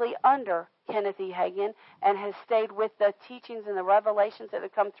directly under Kenneth E. Hagin and has stayed with the teachings and the revelations that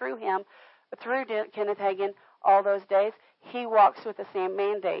have come through him, through Kenneth Hagin all those days. He walks with the same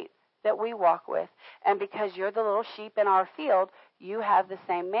mandate that we walk with. And because you're the little sheep in our field, you have the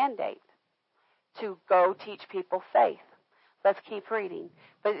same mandate to go teach people faith. Let's keep reading.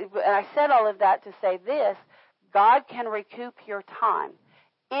 But I said all of that to say this: God can recoup your time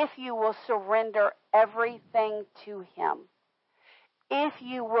if you will surrender everything to him. If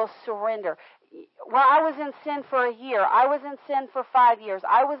you will surrender. Well, I was in sin for a year. I was in sin for 5 years.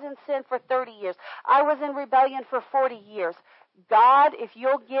 I was in sin for 30 years. I was in rebellion for 40 years. God, if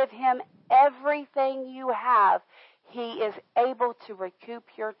you'll give him everything you have, he is able to recoup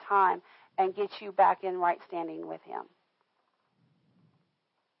your time and get you back in right standing with Him.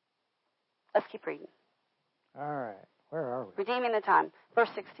 Let's keep reading. All right. Where are we? Redeeming the time. Verse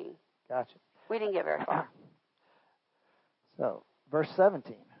 16. Gotcha. We didn't get very far. So, verse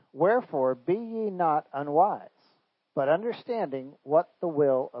 17. Wherefore be ye not unwise, but understanding what the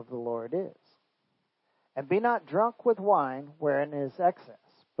will of the Lord is. And be not drunk with wine wherein is excess,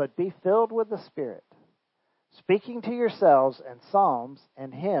 but be filled with the Spirit, speaking to yourselves in psalms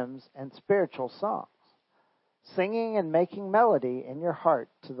and hymns and spiritual songs, singing and making melody in your heart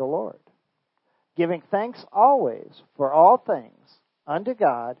to the Lord, giving thanks always for all things unto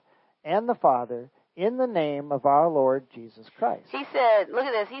God and the Father in the name of our Lord Jesus Christ. He said, look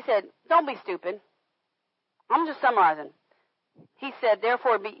at this, he said, don't be stupid. I'm just summarizing. He said,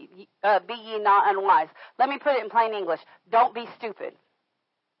 therefore be ye not unwise. Let me put it in plain English. Don't be stupid.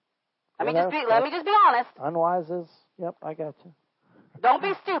 Let me just be honest. Unwise is, yep, I got you. Don't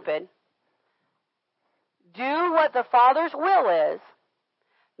be stupid. Do what the Father's will is.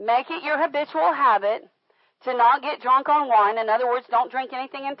 Make it your habitual habit to not get drunk on wine. In other words, don't drink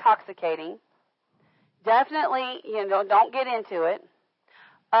anything intoxicating. Definitely, don't get into it.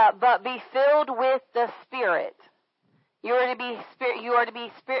 But be filled with the Spirit. You are to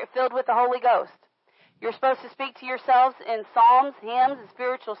be spirit filled with the Holy Ghost. You're supposed to speak to yourselves in psalms, hymns, and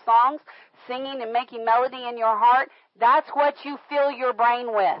spiritual songs, singing and making melody in your heart. That's what you fill your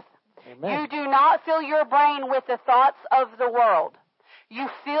brain with. Amen. You do not fill your brain with the thoughts of the world. You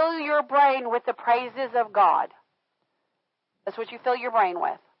fill your brain with the praises of God. That's what you fill your brain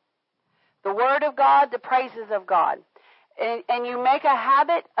with. The Word of God, the praises of God. And you make a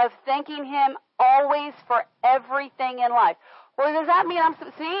habit of thanking Him always for everything in life. Well, does that mean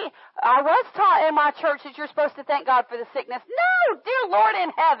I was taught in my church that you're supposed to thank God for the sickness. No, dear Lord in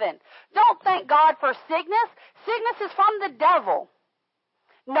heaven. Don't thank God for sickness. Sickness is from the devil.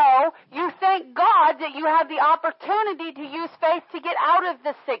 No, you thank God that you have the opportunity to use faith to get out of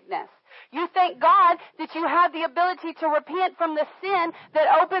the sickness. You thank God that you have the ability to repent from the sin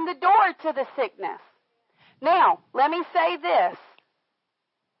that opened the door to the sickness. Now, let me say this,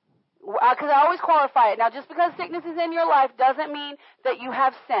 because I always qualify it. Now, just because sickness is in your life doesn't mean that you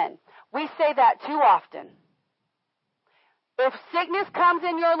have sin. We say that too often. If sickness comes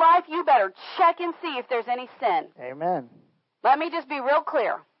in your life, you better check and see if there's any sin. Amen. Let me just be real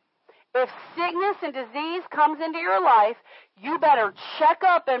clear. If sickness and disease comes into your life, you better check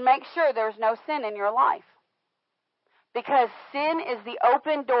up and make sure there's no sin in your life. Because sin is the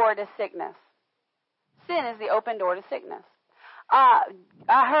open door to sickness. Sin is the open door to sickness.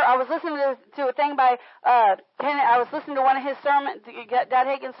 I was listening to a thing by Kenneth. I was listening to one of his sermons, Dad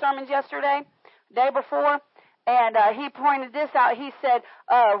Hagen's sermons yesterday, day before, and he pointed this out. He said,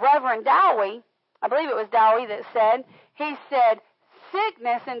 Reverend Dowie, I believe it was Dowie that said, he said,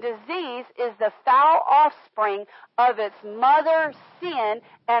 sickness and disease is the foul offspring of its mother, sin,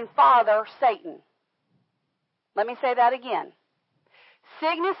 and father, Satan. Let me say that again.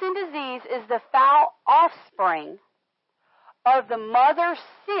 Sickness and disease is the foul offspring of the mother,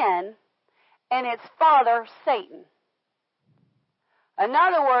 sin, and its father, Satan. In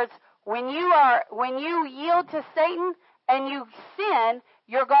other words, when you yield to Satan and you sin,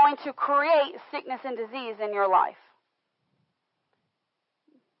 you're going to create sickness and disease in your life.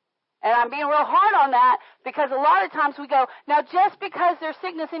 And I'm being real hard on that because a lot of times we go, now just because there's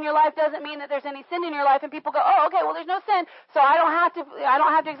sickness in your life doesn't mean that there's any sin in your life, and people go, oh, okay, well there's no sin, so I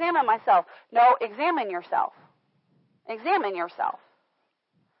don't have to examine myself. No, examine yourself. Examine yourself.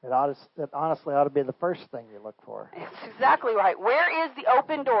 It honestly ought to be the first thing you look for. That's exactly right. Where is the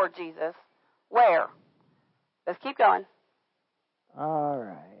open door, Jesus? Where? Let's keep going. All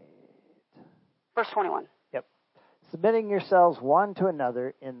right. Verse 21. Submitting yourselves one to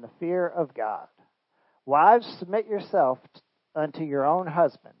another in the fear of God. Wives, submit yourself unto your own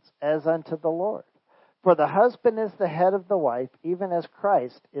husbands, as unto the Lord. For the husband is the head of the wife, even as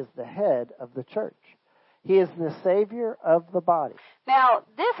Christ is the head of the church. He is the Savior of the body. Now,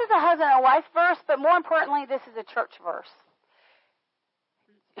 this is a husband and wife verse, but more importantly, this is a church verse.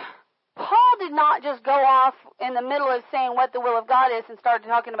 Paul did not just go off in the middle of saying what the will of God is and start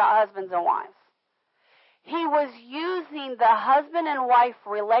talking about husbands and wives. He was using the husband and wife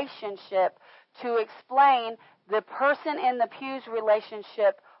relationship to explain the person in the pew's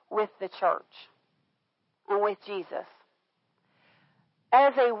relationship with the church and with Jesus.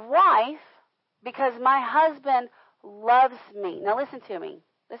 As a wife, because my husband loves me. Now listen to me.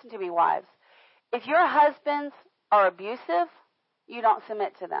 Listen to me, wives. If your husbands are abusive, you don't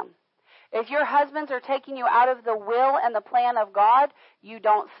submit to them. If your husbands are taking you out of the will and the plan of God, you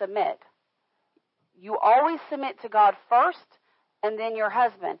don't submit. You always submit to God first and then your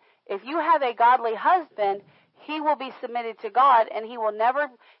husband. If you have a godly husband, he will be submitted to God, and he will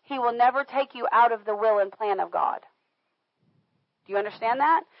never take you out of the will and plan of God. Do you understand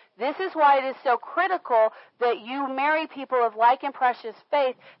that? This is why it is so critical that you marry people of like and precious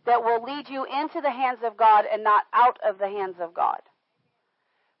faith that will lead you into the hands of God and not out of the hands of God.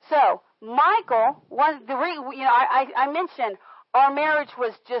 So, Michael, I mentioned our marriage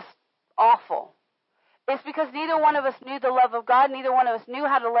was just awful. It's because neither one of us knew the love of God, neither one of us knew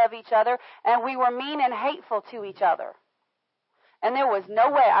how to love each other, and we were mean and hateful to each other. And there was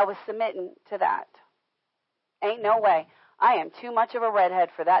no way I was submitting to that. Ain't no way. I am too much of a redhead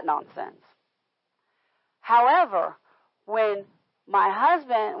for that nonsense. However, when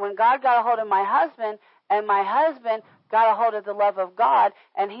God got a hold of my husband, and my husband got a hold of the love of God,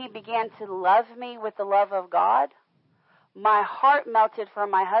 and he began to love me with the love of God, my heart melted for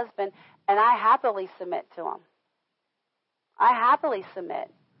my husband, and I happily submit to him. I happily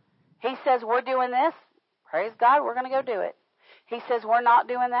submit. He says, we're doing this. Praise God, we're going to go do it. He says, we're not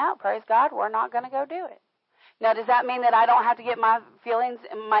doing that. Praise God, we're not going to go do it. Now, does that mean that I don't have to get my feelings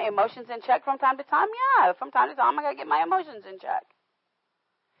and my emotions in check from time to time? Yeah, from time to time I got to get my emotions in check.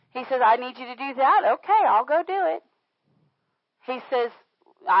 He says, I need you to do that. Okay, I'll go do it. He says,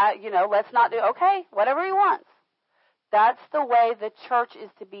 let's not do it. Okay, whatever he wants. That's the way the church is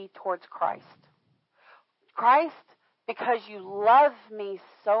to be towards Christ. Christ, because you love me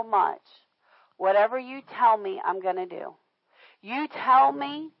so much, whatever you tell me, I'm going to do. You tell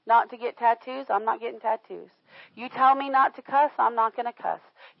me not to get tattoos, I'm not getting tattoos. You tell me not to cuss, I'm not going to cuss.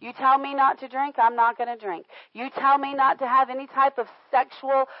 You tell me not to drink, I'm not going to drink. You tell me not to have any type of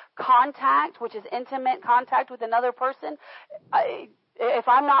sexual contact, which is intimate contact with another person. If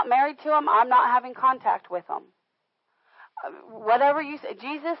I'm not married to him, I'm not having contact with him. Whatever you say.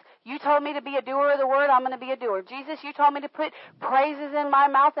 Jesus, you told me to be a doer of the word, I'm going to be a doer. Jesus, you told me to put praises in my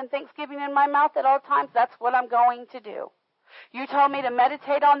mouth and thanksgiving in my mouth at all times. That's what I'm going to do. You told me to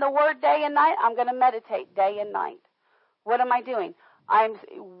meditate on the word day and night. I'm going to meditate day and night. What am I doing?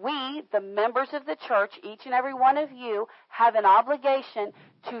 We, the members of the church, each and every one of you, have an obligation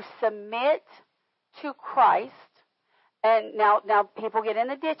to submit to Christ. And now people get in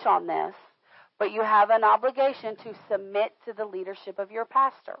the ditch on this, but you have an obligation to submit to the leadership of your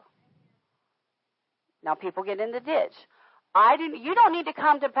pastor. Now people get in the ditch. You don't need to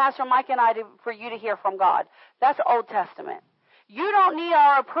come to Pastor Mike and I for you to hear from God. That's Old Testament. You don't need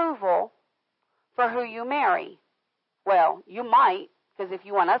our approval for who you marry. Well, you might, because if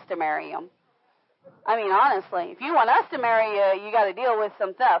you want us to marry him. I mean, honestly, if you want us to marry you, you got to deal with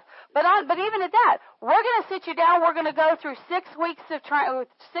some stuff. But even at that, we're going to sit you down. We're going to go through 6 weeks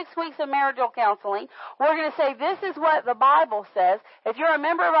of marital counseling. We're going to say, this is what the Bible says. If you're a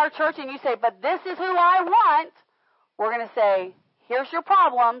member of our church and you say, but this is who I want, we're going to say, here's your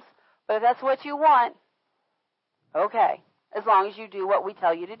problems, but if that's what you want, okay, as long as you do what we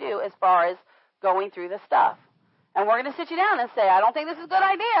tell you to do as far as going through the stuff. And we're going to sit you down and say, I don't think this is a good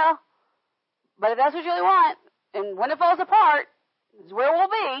idea, but if that's what you really want, and when it falls apart, is where we'll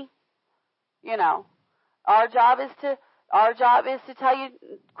be. Our job is to tell you,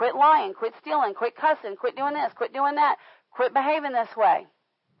 quit lying, quit stealing, quit cussing, quit doing this, quit doing that, quit behaving this way.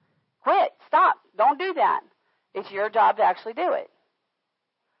 Quit, stop, don't do that. It's your job to actually do it.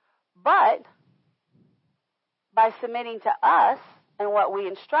 But by submitting to us and what we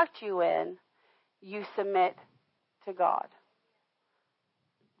instruct you in, you submit to God.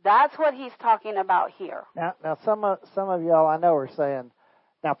 That's what he's talking about here. Now some of y'all I know are saying,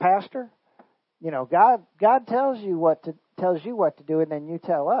 now, Pastor, God tells you what to do, and then you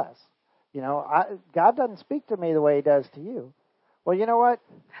tell us. God doesn't speak to me the way he does to you. Well, you know what?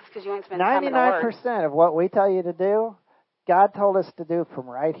 That's because you ain't spent time in the Word. 99% of what we tell you to do, God told us to do from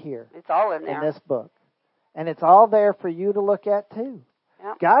right here. It's all in there. In this book. And it's all there for you to look at, too.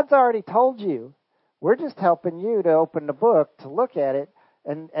 Yep. God's already told you. We're just helping you to open the book, to look at it,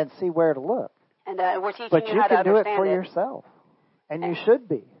 and see where to look. And we're teaching but you how to understand it. But you can do it for yourself. And you should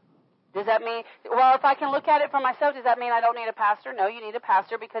be. Does that mean, if I can look at it for myself, does that mean I don't need a pastor? No, you need a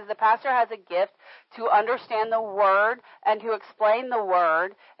pastor, because the pastor has a gift to understand the Word and to explain the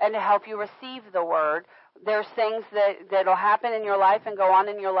Word and to help you receive the Word. There's things that'll happen in your life and go on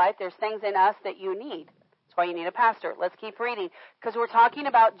in your life. There's things in us that you need. That's why you need a pastor. Let's keep reading, because we're talking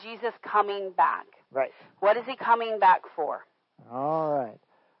about Jesus coming back. Right. What is he coming back for? All right.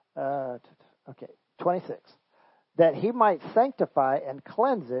 Okay, 26. That he might sanctify and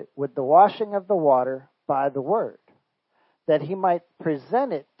cleanse it with the washing of the water by the word, that he might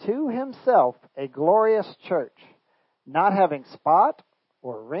present it to himself a glorious church, not having spot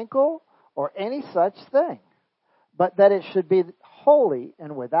or wrinkle or any such thing, but that it should be holy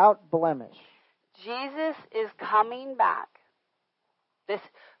and without blemish. Jesus is coming back.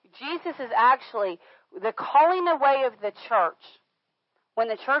 Jesus is actually the calling away of the church. When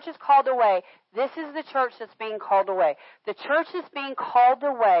the church is called away, this is the church that's being called away. The church that's being called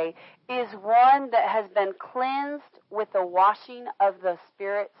away is one that has been cleansed with the washing of the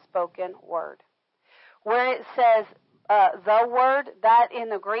Spirit-spoken word. Where it says the word, that in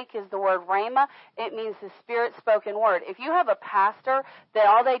the Greek is the word rhema. It means the Spirit-spoken word. If you have a pastor that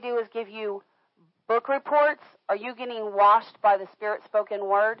all they do is give you book reports, are you getting washed by the Spirit-spoken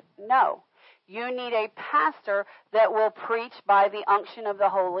word? No. You need a pastor that will preach by the unction of the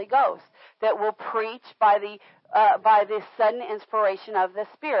Holy Ghost, that will preach by the sudden inspiration of the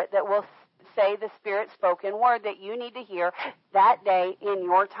Spirit, that will say the Spirit-spoken word that you need to hear that day in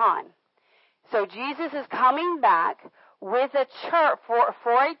your time. So Jesus is coming back with a church,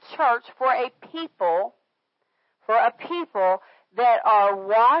 for a people that are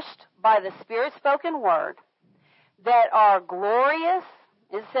washed by the Spirit-spoken word, that are glorious.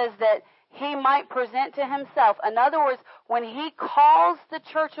 It says that he might present to himself. In other words, when he calls the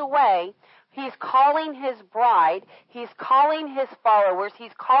church away, he's calling his bride, he's calling his followers,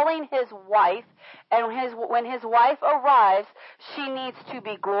 he's calling his wife, and when his wife arrives, she needs to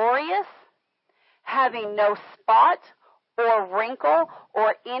be glorious, having no spot or wrinkle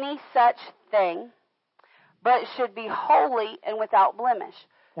or any such thing, but should be holy and without blemish.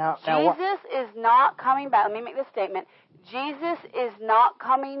 Now, Jesus is not coming back. Let me make this statement. Jesus is not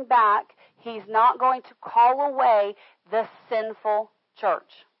coming back. He's not going to call away the sinful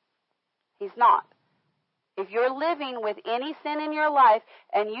church. He's not. If you're living with any sin in your life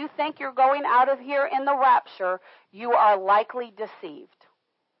and you think you're going out of here in the rapture, you are likely deceived.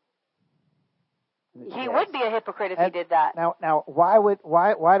 He would be a hypocrite if he did that. Now,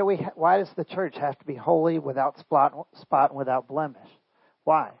 why does the church have to be holy, without spot, and without blemish?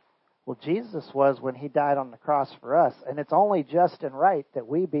 Why? Well, Jesus was when he died on the cross for us, and it's only just and right that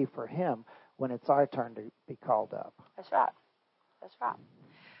we be for him when it's our turn to be called up. That's right. That's right.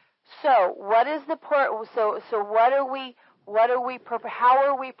 So, what is the how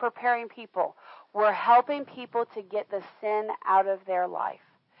are we preparing people? We're helping people to get the sin out of their life.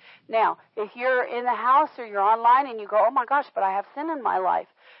 Now, if you're in the house or you're online and you go, oh my gosh, but I have sin in my life,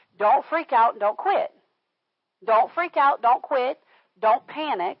 don't freak out, don't quit. Don't freak out, don't quit, don't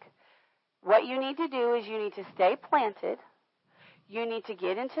panic. What you need to do is you need to stay planted. You need to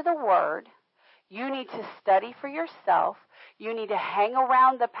get into the Word. You need to study for yourself. You need to hang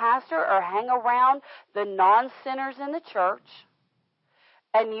around the pastor or hang around the non-sinners in the church.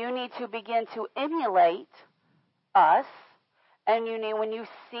 And you need to begin to emulate us. And you need, when you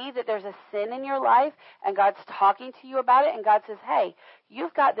see that there's a sin in your life and God's talking to you about it and God says, hey,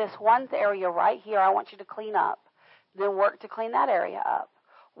 you've got this one area right here I want you to clean up, then work to clean that area up.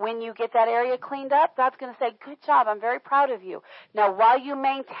 When you get that area cleaned up, God's going to say, good job, I'm very proud of you. Now, while you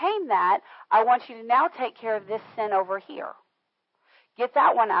maintain that, I want you to now take care of this sin over here. Get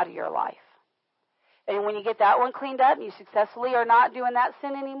that one out of your life. And when you get that one cleaned up and you successfully are not doing that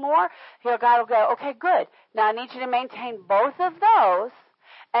sin anymore, here God will go, okay, good. Now I need you to maintain both of those.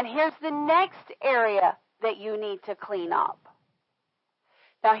 And here's the next area that you need to clean up.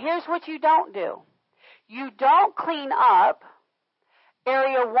 Now here's what you don't do. You don't clean up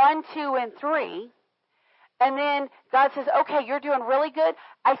area 1, 2, and 3. And then God says, okay, you're doing really good.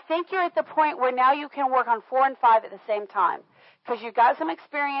 I think you're at the point where now you can work on 4 and 5 at the same time. Because you've got some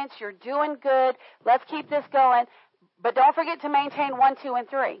experience, you're doing good, let's keep this going. But don't forget to maintain 1, 2, and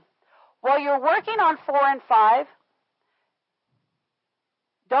 3. While you're working on 4 and 5,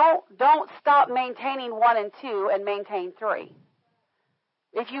 don't stop maintaining 1 and 2 and maintain 3.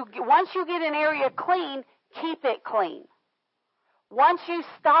 Once you get an area clean, keep it clean. Once you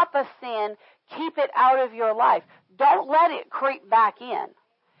stop a sin, keep it out of your life. Don't let it creep back in.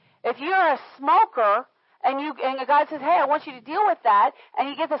 If you're a smoker, and God says, hey, I want you to deal with that, and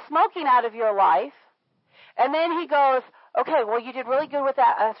you get the smoking out of your life, and then he goes, okay, well, you did really good with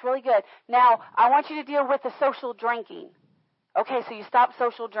that. That's really good. Now, I want you to deal with the social drinking. Okay, so you stop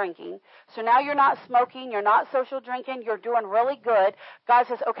social drinking. So now you're not smoking, you're not social drinking, you're doing really good. God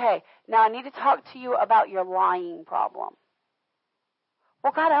says, okay, now I need to talk to you about your lying problem.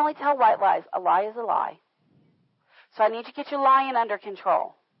 Well, God, I only tell white lies. A lie is a lie. So I need to get your lying under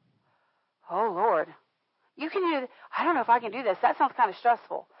control. Oh, Lord. You can do, I don't know if I can do this. That sounds kind of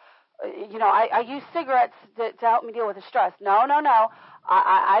stressful. I use cigarettes to help me deal with the stress. No.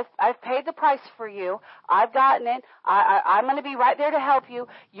 I've paid the price for you. I've gotten it. I'm going to be right there to help you.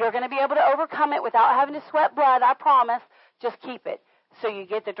 You're going to be able to overcome it without having to sweat blood. I promise. Just keep it. So you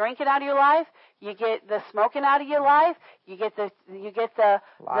get the drinking out of your life, you get the smoking out of your life, you get the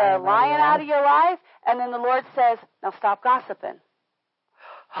lying out of your life, and then the Lord says, now stop gossiping.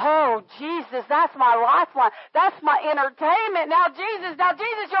 Oh, Jesus, that's my lifeline. That's my entertainment. Now, Jesus,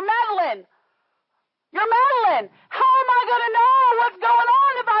 you're meddling. You're meddling. How am I going to know what's going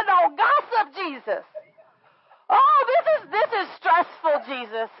on if I don't gossip, Jesus? Oh, this is stressful,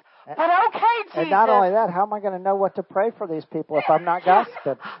 Jesus. But okay, Jesus. And not only that, how am I going to know what to pray for these people if I'm not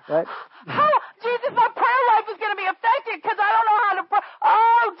gossiping? Right? Jesus, my prayer life is going to be affected because I don't know how to pray.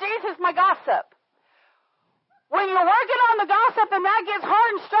 Oh, Jesus, my gossip. When you're working on the gossip and that gets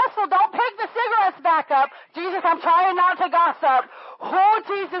hard and stressful, don't pick the cigarettes back up. Jesus, I'm trying not to gossip. Oh,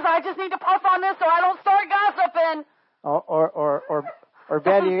 Jesus, I just need to puff on this so I don't start gossiping. Or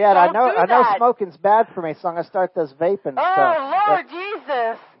better yet, I know smoking's bad for me, so I'm going to start this vaping stuff. Oh, Lord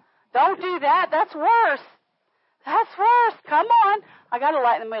Jesus. Don't do that. That's worse. That's worse. Come on. I got to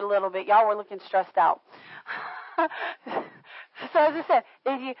lighten the mood a little bit. Y'all were looking stressed out. So as I said,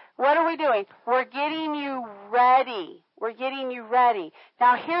 what are we doing? We're getting you ready. We're getting you ready.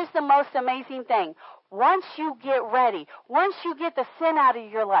 Now here's the most amazing thing. Once you get ready, once you get the sin out of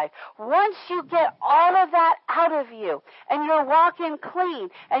your life, once you get all of that out of you, and you're walking clean,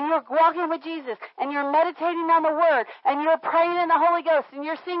 and you're walking with Jesus, and you're meditating on the Word, and you're praying in the Holy Ghost, and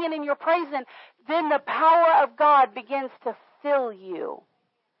you're singing and you're praising, then the power of God begins to fill you.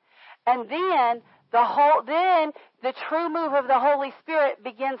 And then the true move of the Holy Spirit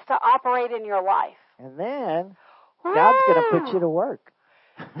begins to operate in your life. And then God's going to put you to work.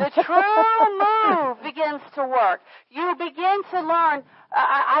 The true move begins to work. You begin to learn.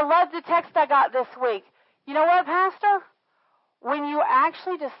 I love the text I got this week. You know what, Pastor? When you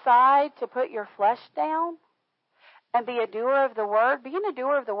actually decide to put your flesh down and be a doer of the Word, being a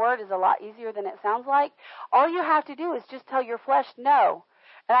doer of the Word is a lot easier than it sounds like. All you have to do is just tell your flesh no.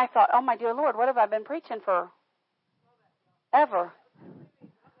 And I thought, oh, my dear Lord, what have I been preaching for ever?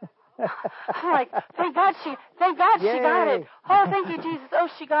 I'm like, thank God she got it. Oh, thank you, Jesus. Oh,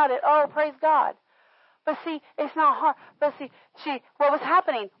 she got it. Oh, praise God. But see, it's not hard. But see, what was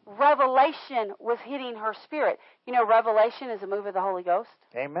happening? Revelation was hitting her spirit. You know, revelation is a move of the Holy Ghost.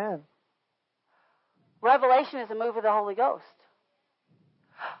 Amen. Revelation is a move of the Holy Ghost.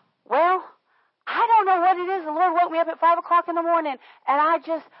 Well, I don't know what it is. The Lord woke me up at 5 o'clock in the morning, and I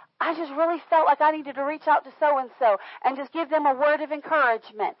just really felt like I needed to reach out to so-and-so and just give them a word of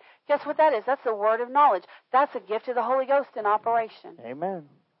encouragement. Guess what that is? That's the word of knowledge. That's a gift of the Holy Ghost in operation. Amen.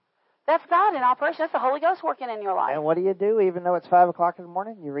 That's God in operation. That's the Holy Ghost working in your life. And what do? Even though it's 5 o'clock in the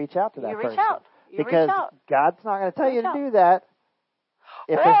morning, you reach out to that person. You reach out. Because God's not going to tell you to do that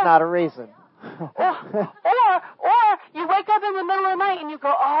if there's not a reason. or you wake up in the middle of the night and you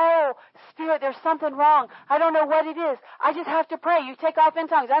go, oh, Spirit, there's something wrong. I don't know what it is. I just have to pray. You take off in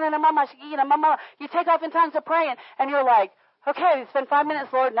tongues. You take off in tongues of praying, and you're like, okay, it's been 5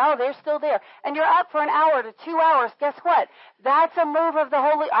 minutes, Lord. No, they're still there. And you're up for an hour to 2 hours. Guess what? That's a move of the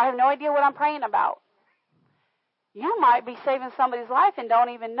Holy. I have no idea what I'm praying about. You might be saving somebody's life and don't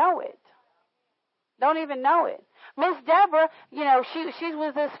even know it. Don't even know it. Miss Deborah, you know, she's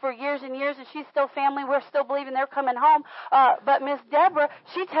with us for years and years, and she's still family. We're still believing they're coming home. But Miss Deborah,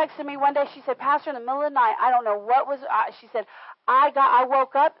 she texted me one day. She said, Pastor, in the middle of the night, I don't know what was. She said, I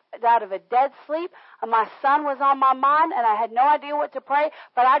woke up out of a dead sleep, and my son was on my mind, and I had no idea what to pray.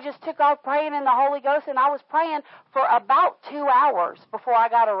 But I just took off praying in the Holy Ghost, and I was praying for about 2 hours before I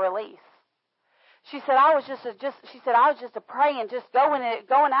got a release. She said, I was just a praying, just going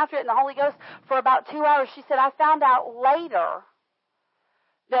after it in the Holy Ghost for about 2 hours. She said, I found out later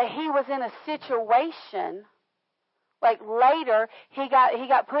that he was in a situation, like later he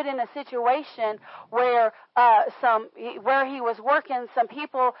got put in a situation where where he was working, some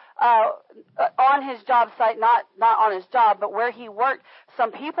people on his job site, not on his job, but where he worked,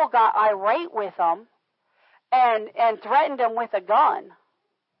 some people got irate with him and threatened him with a gun.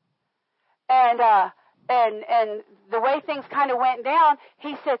 And the way things kind of went down,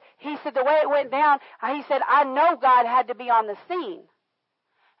 he said the way it went down, he said, I know God had to be on the scene.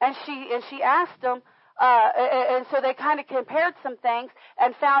 And she asked him, and so they kind of compared some things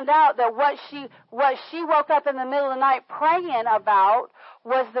and found out that what she woke up in the middle of the night praying about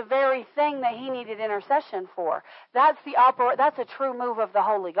was the very thing that he needed intercession for. That's a true move of the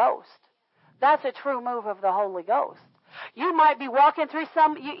Holy Ghost. That's a true move of the Holy Ghost. You might be walking through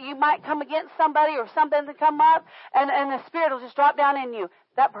you might come against somebody or something to come up, and the Spirit will just drop down in you.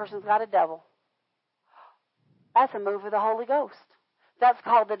 That person's got a devil. That's a move of the Holy Ghost. That's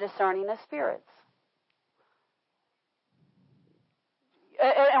called the discerning of spirits.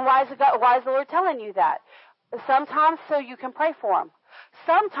 And why is the Lord telling you that? Sometimes so you can pray for them.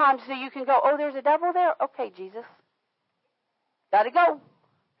 sometimes so you can go, oh, there's a devil there? Okay, Jesus. Got to go.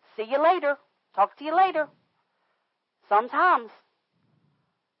 See you later. Talk to you later. Sometimes.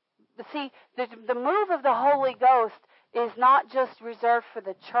 But see, the move of the Holy Ghost is not just reserved for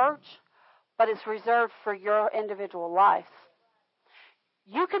the church, but it's reserved for your individual life.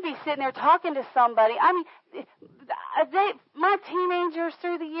 You could be sitting there talking to somebody. I mean, my teenagers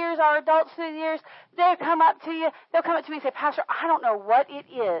through the years, our adults through the years, they'll come up to you. They'll come up to me and say, Pastor, I don't know what it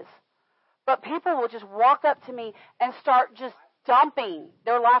is, but people will just walk up to me and start just dumping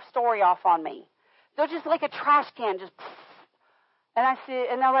their life story off on me. They're just like a trash can, just. And I said,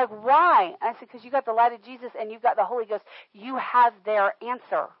 and they're like, why? And I said, because you got the light of Jesus and you've got the Holy Ghost. You have their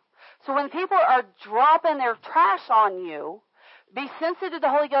answer. So when people are dropping their trash on you, be sensitive to the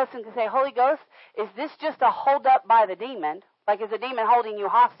Holy Ghost and say, Holy Ghost, is this just a hold up by the demon? Like, is the demon holding you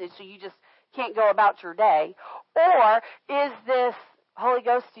hostage so you just can't go about your day? Or is this, Holy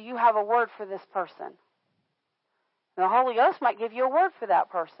Ghost, do you have a word for this person? And the Holy Ghost might give you a word for that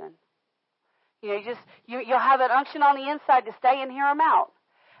person. You know, you'll have an unction on the inside to stay and hear them out.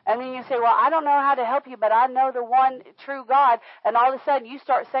 And then you say, well, I don't know how to help you, but I know the one true God. And all of a sudden you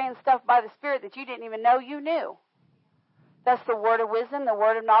start saying stuff by the Spirit that you didn't even know you knew. That's the word of wisdom, the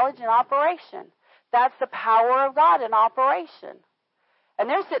word of knowledge in operation. That's the power of God in operation. And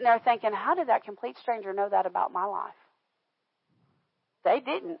they're sitting there thinking, how did that complete stranger know that about my life? They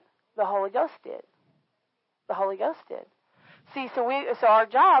didn't. The Holy Ghost did. The Holy Ghost did. See, so our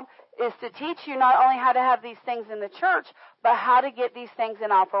job is to teach you not only how to have these things in the church, but how to get these things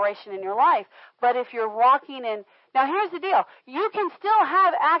in operation in your life. But if you're walking in, now here's the deal. You can still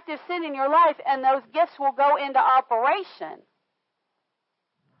have active sin in your life and those gifts will go into operation.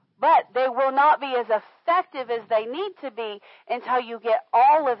 But they will not be as effective as they need to be until you get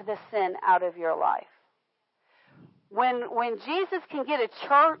all of the sin out of your life. When Jesus can get a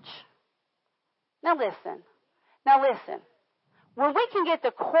church, now listen. When we can get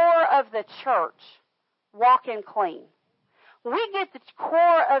the core of the church walking clean, we get the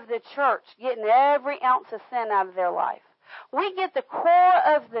core of the church getting every ounce of sin out of their life. We get the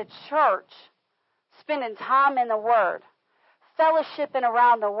core of the church spending time in the Word, fellowshipping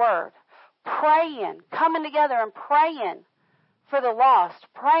around the Word, praying, coming together and praying for the lost,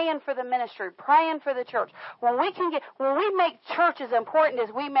 praying for the ministry, praying for the church. When we make church as important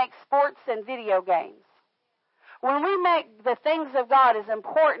as we make sports and video games. When we make the things of God as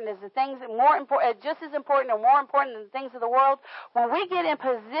important as the things more important, just as important or more important than the things of the world, when we get in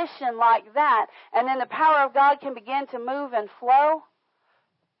position like that, and then the power of God can begin to move and flow,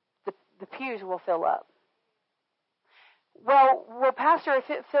 the pews will fill up. Well, Pastor, if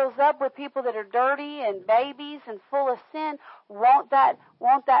it fills up with people that are dirty and babies and full of sin, won't that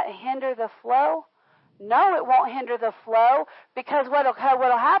hinder the flow? No, it won't hinder the flow, because what'll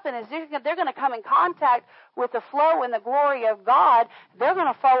happen is they're going to come in contact with the flow and the glory of God. They're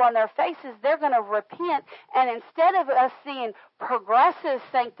going to fall on their faces. They're going to repent. And instead of us seeing progressive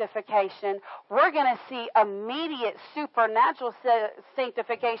sanctification, we're going to see immediate supernatural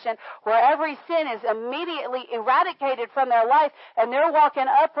sanctification, where every sin is immediately eradicated from their life, and they're walking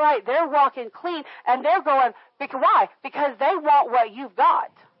upright, they're walking clean, and they're going, why? Because they want what you've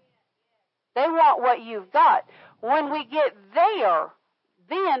got. They want what you've got. When we get there,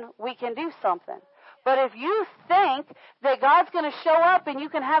 then we can do something. But if you think that God's going to show up and you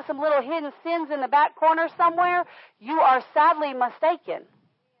can have some little hidden sins in the back corner somewhere, you are sadly mistaken.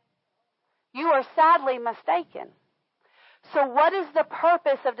 You are sadly mistaken. So what is the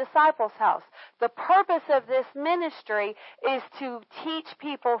purpose of Disciples House? The purpose of this ministry is to teach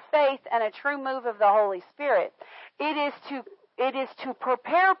people faith and a true move of the Holy Spirit. It is to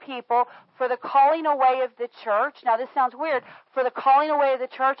prepare people for the calling away of the church. Now, this sounds weird. For the calling away of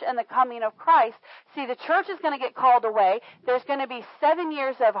the church and the coming of Christ. See, the church is going to get called away. There's going to be 7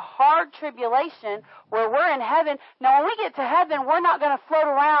 years of hard tribulation where we're in heaven. Now, when we get to heaven, we're not going to float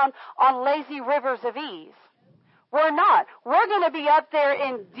around on lazy rivers of ease. We're not. We're going to be up there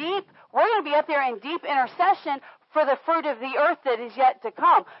in deep intercession for the fruit of the earth that is yet to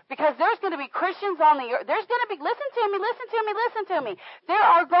come. Because there's going to be Christians on the earth. There's going to be, listen to me. There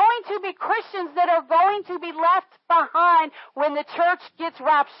are going to be Christians that are going to be left behind when the church gets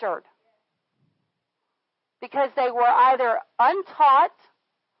raptured. Because they were either untaught,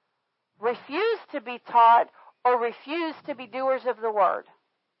 refused to be taught, or refused to be doers of the word.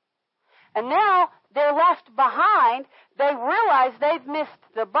 And now they're left behind. They realize they've missed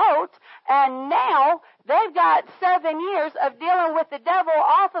the boat, and now they've got 7 years of dealing with the devil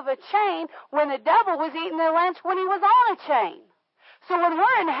off of a chain when the devil was eating their lunch when he was on a chain. So when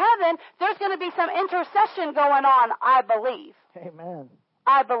we're in heaven, there's going to be some intercession going on, I believe. Amen.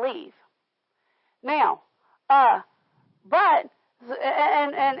 I believe. Now,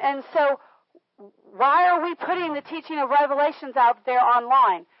 so why are we putting the teaching of Revelations out there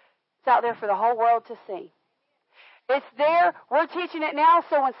online? It's out there for the whole world to see. It's there. We're teaching it now,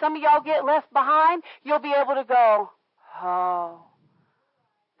 so when some of y'all get left behind, you'll be able to go, oh,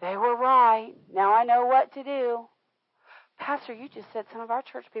 they were right. Now I know what to do. Pastor, you just said some of our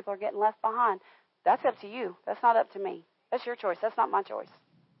church people are getting left behind. That's up to you. That's not up to me. That's your choice. That's not my choice.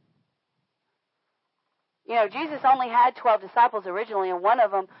 You know, Jesus only had 12 disciples originally, and one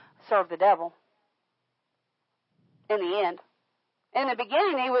of them served the devil. In the end. In the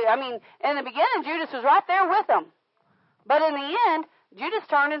beginning, Judas was right there with him. But in the end, Judas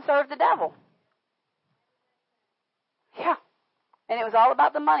turned and served the devil. Yeah. And it was all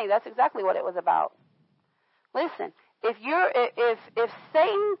about the money. That's exactly what it was about. Listen, if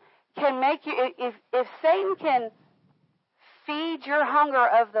Satan can make you, if Satan can feed your hunger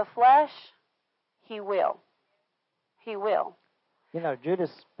of the flesh, he will. He will. You know,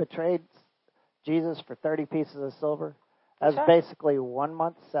 Judas betrayed Jesus for 30 pieces of silver. That's right. Basically 1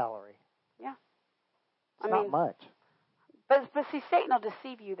 month's salary. Yeah. It's not much. But see, Satan will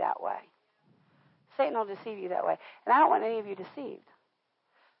deceive you that way. Satan will deceive you that way. And I don't want any of you deceived.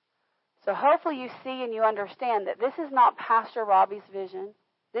 So hopefully you see and you understand that this is not Pastor Robbie's vision.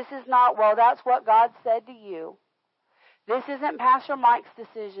 This is not, well, that's what God said to you. This isn't Pastor Mike's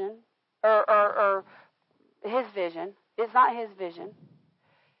decision or his vision. It's not his vision.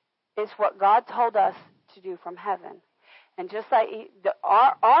 It's what God told us to do from heaven. And just like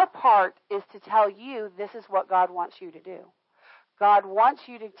our part is to tell you this is what God wants you to do. God wants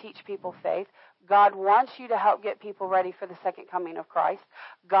you to teach people faith. God wants you to help get people ready for the second coming of Christ.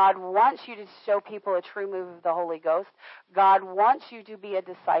 God wants you to show people a true move of the Holy Ghost. God wants you to be a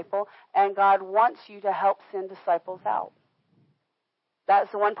disciple, and God wants you to help send disciples out.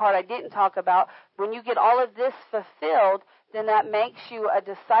 That's the one part I didn't talk about. When you get all of this fulfilled, then that makes you a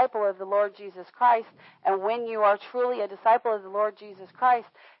disciple of the Lord Jesus Christ. And when you are truly a disciple of the Lord Jesus Christ,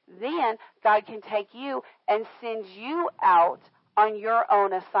 then God can take you and send you out on your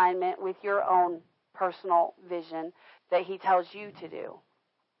own assignment with your own personal vision that He tells you to do.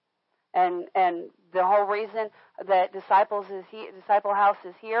 And the whole reason that Disciple House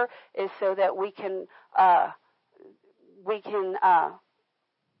is here is so that we can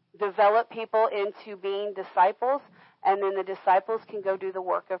develop people into being disciples, and then the disciples can go do the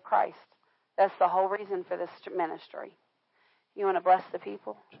work of Christ. That's the whole reason for this ministry. You want to bless the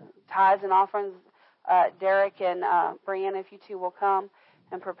people? Tithes and offerings. Derek and Brianna, if you two will come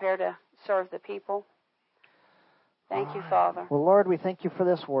and prepare to serve the people. Thank you, Father. Well, Lord, we thank you for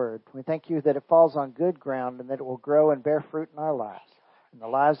this word. We thank you that it falls on good ground and that it will grow and bear fruit in our lives, in the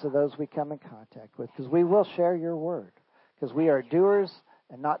lives of those we come in contact with, because we will share your word, because we are doers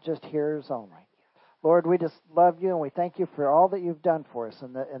and not just hearers only. Lord, we just love you, and we thank you for all that you've done for us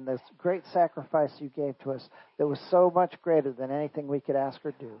and this great sacrifice you gave to us that was so much greater than anything we could ask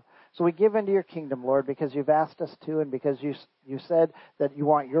or do. So we give into your kingdom, Lord, because you've asked us to, and because you said that you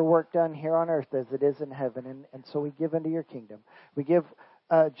want your work done here on earth as it is in heaven, and so we give into your kingdom. We give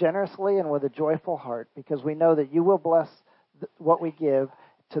generously and with a joyful heart, because we know that you will bless what we give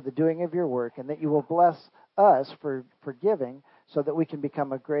to the doing of your work, and that you will bless us for giving so that we can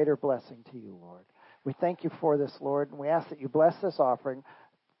become a greater blessing to you, Lord. We thank you for this, Lord, and we ask that you bless this offering,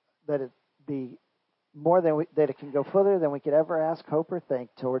 that it be more than that it can go further than we could ever ask, hope, or think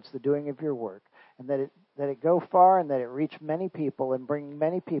towards the doing of your work, and that it go far and that it reach many people and bring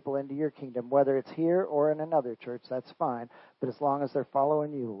many people into your kingdom, whether it's here or in another church, that's fine, but as long as they're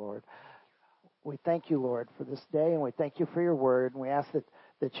following you, Lord. We thank you, Lord, for this day, and we thank you for your word, and we ask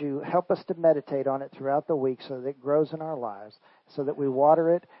that you help us to meditate on it throughout the week so that it grows in our lives, so that we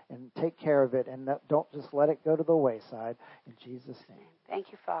water it and take care of it and don't just let it go to the wayside. In Jesus' name.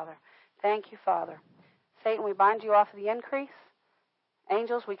 Thank you, Father. Thank you, Father. Satan, we bind you off of the increase.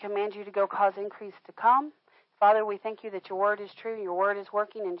 Angels, we command you to go cause increase to come. Father, we thank you that your word is true, your word is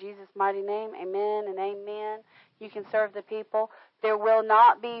working in Jesus' mighty name. Amen and amen. You can serve the people. There will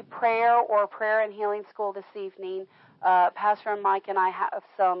not be prayer or prayer and healing school this evening. Pastor and Mike and I have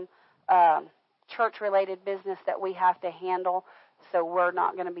some church-related business that we have to handle, so we're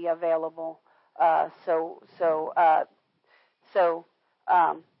not going to be available.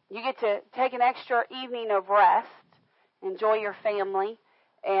 You get to take an extra evening of rest, enjoy your family,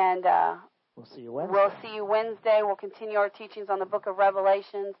 and we'll see you Wednesday. We'll see you Wednesday. We'll continue our teachings on the book of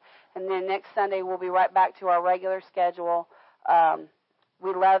Revelations, and then next Sunday we'll be right back to our regular schedule.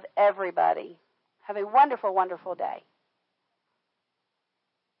 We love everybody. Have a wonderful, wonderful day.